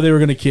before they were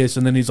gonna kiss,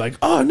 and then he's like,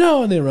 "Oh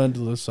no!" and they run to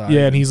the side.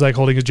 Yeah, and he's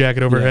holding his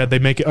jacket over her head. They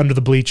make it under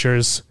the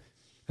bleachers,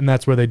 and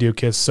that's where they do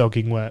kiss,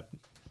 soaking wet.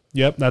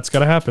 Yep, that's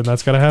gotta happen.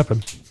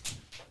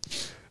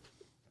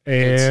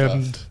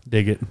 And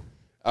dig it.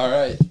 All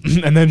right.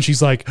 and then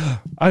she's like,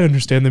 "I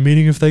understand the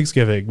meaning of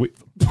Thanksgiving."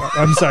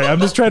 I'm sorry, I'm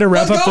just trying to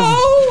wrap up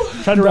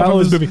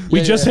this movie.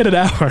 We just hit an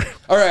hour.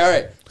 All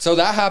right. So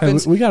that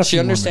happens. We got a she few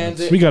more understands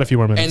minutes. it. We got a few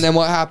more minutes. And then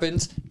what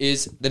happens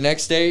is the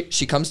next day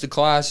she comes to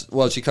class.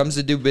 Well, she comes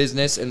to do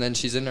business, and then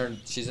she's in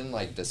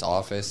this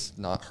office,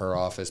 not her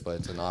office, but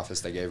it's an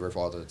office they gave her for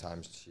all the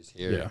times she's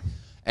here. Yeah.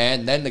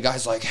 And then the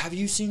guy's like, "Have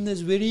you seen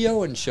this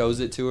video?" and shows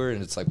it to her,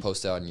 and it's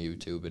posted on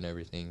YouTube and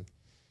everything.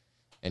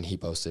 And he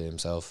posted it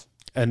himself.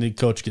 And the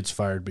coach gets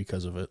fired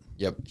because of it.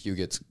 Yep, Hugh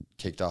gets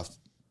kicked out.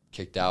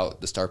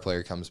 The star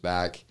player comes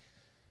back,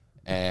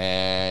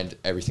 and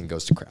everything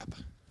goes to crap.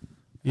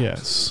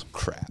 Yes.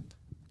 Crap.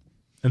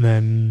 And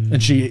then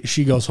And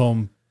she goes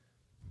home.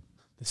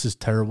 This is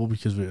terrible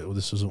because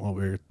this isn't what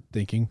we were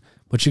thinking.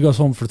 But she goes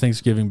home for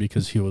Thanksgiving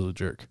because he was a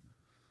jerk.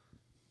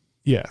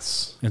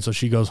 yes. And so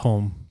she goes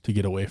home to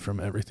get away from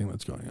everything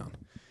that's going on.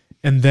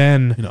 And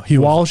then he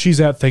was while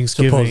she's at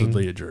Thanksgiving,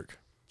 supposedly a jerk.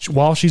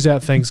 While she's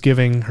at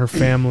Thanksgiving, her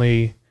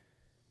family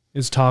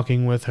is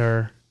talking with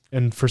her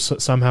and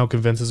somehow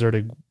convinces her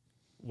to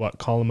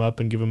call him up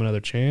and give him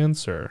another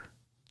chance, or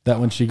That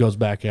when she goes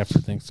back after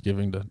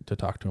Thanksgiving to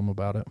talk to him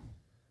about it.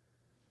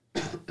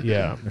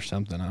 Yeah. Or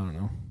something. I don't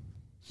know.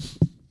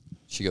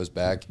 She goes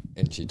back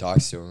and she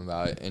talks to him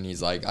about it, and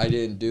he's like, "I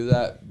didn't do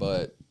that,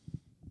 but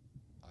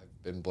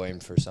I've been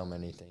blamed for so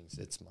many things.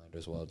 It's might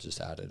as well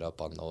just add it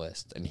up on the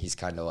list." And he's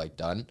kind of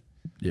done.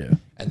 Yeah.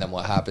 And then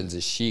what happens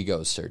is she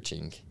goes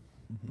searching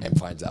and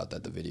finds out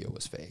that the video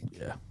was fake.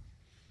 Yeah.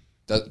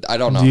 I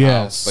don't know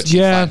Yes. how, but she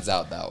Yeah. finds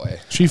out that way.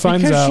 She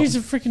finds Because out. she's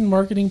a freaking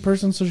marketing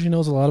person, so she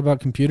knows a lot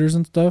about computers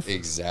and stuff.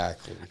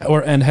 Exactly.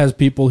 And has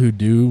people who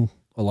do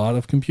a lot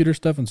of computer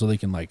stuff, and so they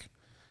can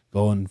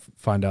go and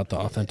find out the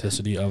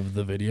authenticity of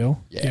the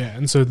video. Yeah. Yeah,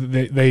 and so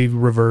they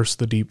reverse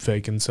the deep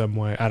fake in some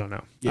way. I don't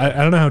know. I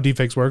don't know how deep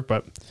fakes work,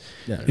 but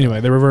Yeah.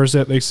 anyway, they reverse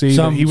it. They see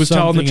that he was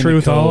telling the something in the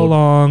truth all code.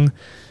 along.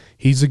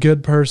 He's a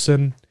good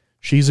person.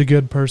 She's a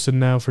good person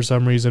now for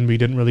some reason. We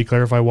didn't really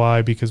clarify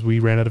why because we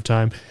ran out of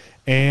time.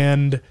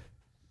 And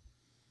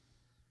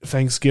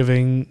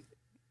Thanksgiving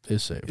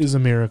Is saved. is a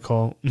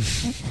miracle.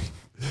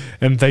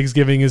 And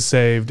Thanksgiving is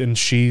saved, and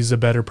she's a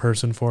better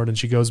person for it, and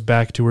she goes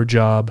back to her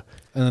job.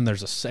 And then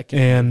there's a second.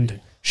 And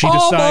movie.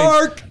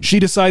 she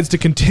decides to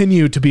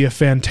continue to be a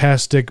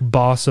fantastic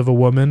boss of a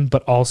woman,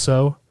 but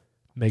also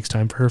makes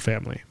time for her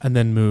family. And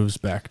then moves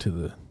back to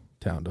the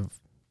town of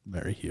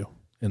Mary Hugh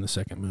in the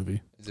second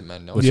movie. Is it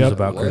Magnolia? Which is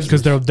about Christmas.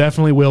 Because there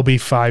definitely will be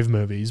 5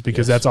 movies,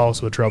 because that's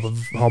also a trope of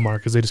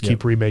Hallmark, because they just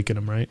keep remaking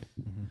them, right?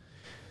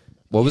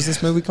 What was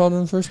this movie called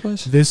in the first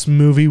place? This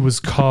movie was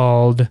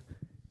called...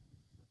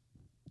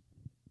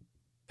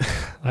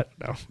 I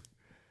don't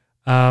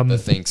know. The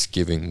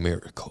Thanksgiving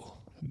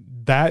Miracle.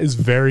 That is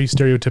very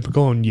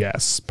stereotypical, and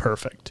yes,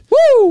 perfect.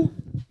 Woo!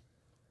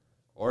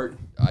 Or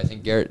I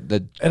think Garrett,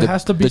 It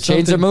has to be the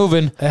chains are something-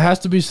 moving. It has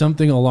to be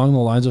something along the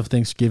lines of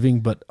Thanksgiving,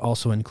 but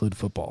also include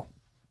football.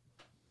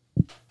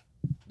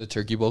 The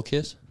turkey bowl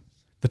kiss.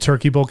 The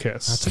turkey bowl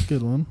kiss. That's a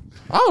good one.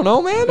 I don't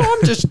know, man.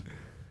 I'm just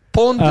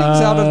pulling things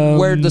out of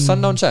where the sun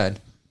don't shine.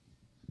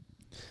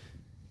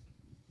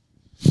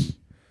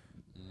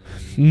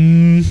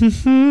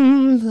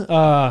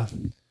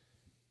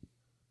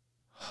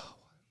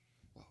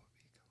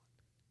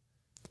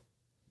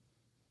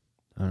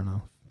 I don't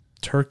know.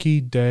 Turkey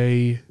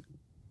Day.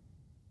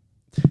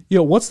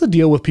 Yo, what's the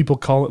deal with people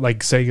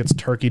saying it's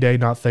Turkey Day,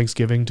 not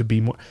Thanksgiving, to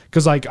be more?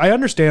 Because like I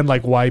understand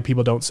like why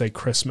people don't say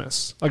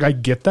Christmas. Like I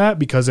get that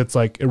because it's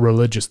like a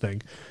religious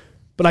thing,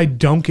 but I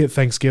don't get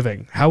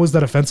Thanksgiving. How is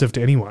that offensive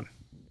to anyone?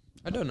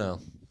 I don't know.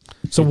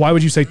 So why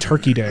would you say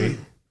Turkey Day?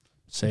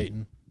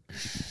 Satan.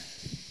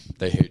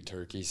 They hate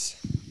turkeys.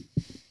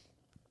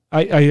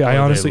 I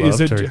honestly,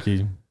 is it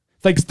turkey?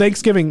 like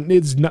Thanksgiving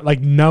is not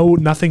like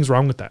nothing's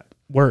wrong with that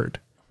word.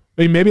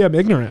 I mean, maybe I'm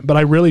ignorant, but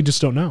I really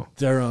just don't know.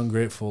 They're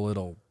ungrateful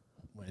little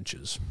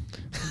wenches.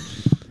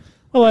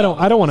 Well,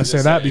 I don't want to say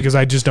that because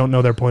I just don't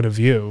know their point of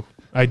view.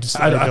 I don't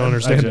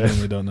understand I it.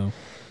 genuinely don't know.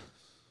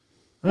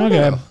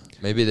 Okay.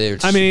 Maybe they're.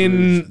 I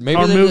mean, Maybe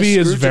our they're the movie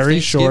is Scrooge of very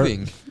short.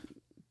 Thanksgiving.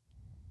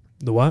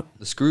 The what?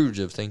 The Scrooge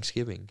of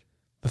Thanksgiving.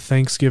 The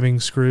Thanksgiving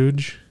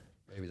Scrooge.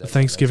 Maybe The that's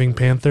Thanksgiving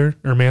Panther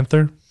or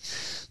Manther.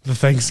 The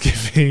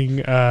Thanksgiving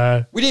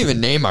We didn't even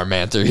name our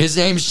Manther. His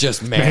name's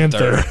just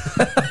Manther.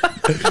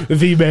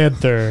 The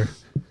Manther.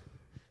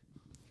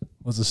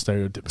 What's a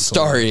stereotypical?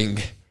 Starring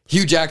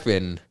Hugh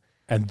Jackman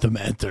And the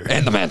Manther.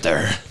 and the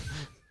Manther.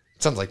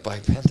 Sounds like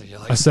Black Panther. You're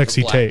like A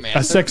sexy the Black take. Manther.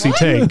 A sexy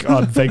take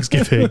on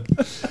Thanksgiving.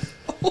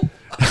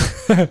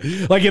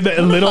 Like in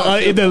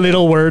the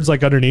little words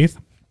like underneath.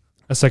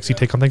 A sexy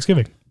take on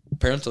Thanksgiving.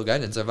 Parental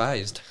guidance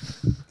advised.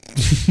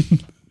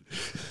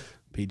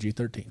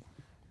 PG-13.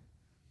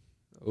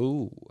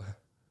 Ooh.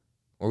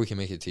 Or we can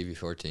make it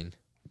TV-14.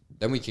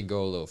 Then we can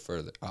go a little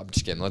further. I'm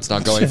just kidding. Let's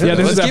not go any further. Yeah,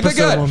 this Let's is keep it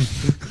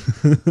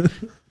episode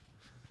good.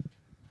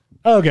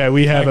 1. Okay,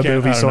 we have a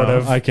movie sort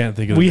of. I can't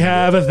think of We the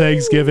have a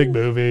Thanksgiving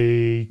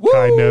movie.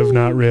 Kind of,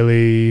 not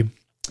really.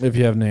 If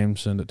you have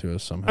names, send it to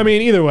us somehow. I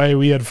mean, either way,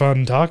 we had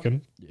fun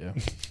talking. yeah.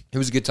 It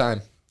was a good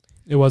time.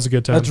 It was a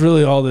good time. That's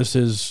really all this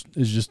is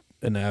just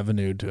an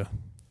avenue to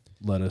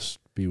let us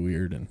be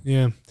weird and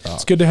Yeah. talk.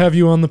 It's good to have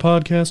you on the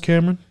podcast,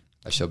 Cameron.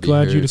 I shall be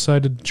Glad here you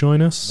decided to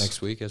join us.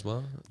 next week as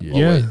well. Yeah. Oh,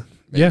 Yeah. wait.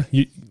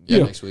 Yeah.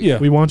 Yeah, next week. Yeah.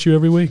 We want you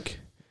every week.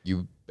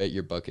 You bet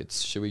your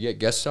buckets. Should we get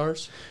guest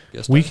stars?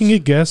 Guest We stars? can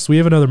get guests. We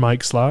have another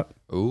mic slot.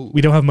 Ooh,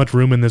 We don't have much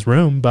room in this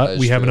room, That but is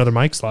we have true. another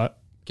mic slot.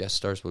 guest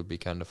stars would be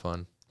kind of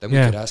fun. Then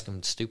Yeah. we could ask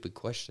them stupid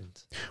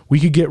questions. We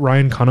could get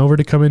Ryan Conover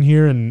to come in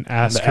here and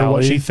ask her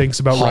what alley. she thinks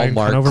about Ryan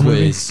Hallmark Conover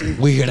movies. quiz.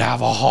 We could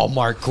have a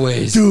Hallmark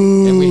quiz.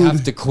 And we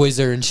have to quiz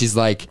her, and she's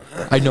like,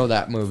 I know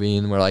that movie.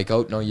 And we're like,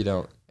 oh, no, you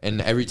don't.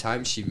 And every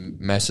time she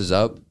messes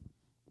up,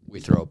 we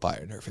throw a pie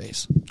in her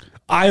face.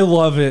 I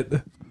love it.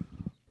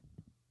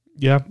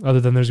 Yeah, other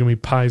than there's going to be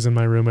pies in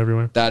my room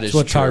everywhere. That is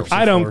what true. tarps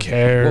I don't for.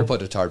 care. We'll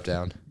put a tarp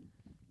down.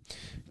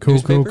 Cool,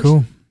 Newspapers?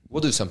 cool.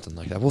 We'll do something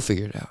like that. We'll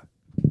figure it out.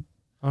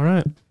 All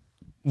right.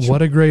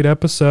 What a great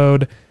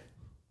episode.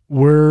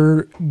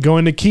 We're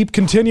going to keep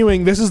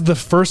continuing. This is the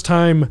first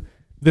time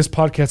this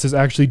podcast has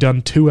actually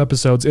done 2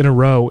 episodes in a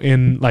row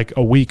in like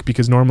a week,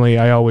 because normally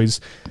I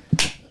always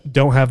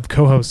don't have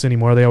co-hosts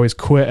anymore. They always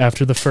quit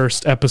after the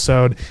first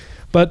episode.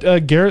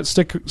 But Garrett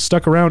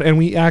stuck around, and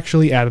we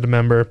actually added a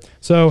member.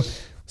 So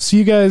see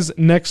you guys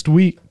next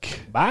week.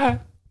 Bye.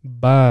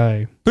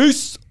 Bye.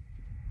 Peace.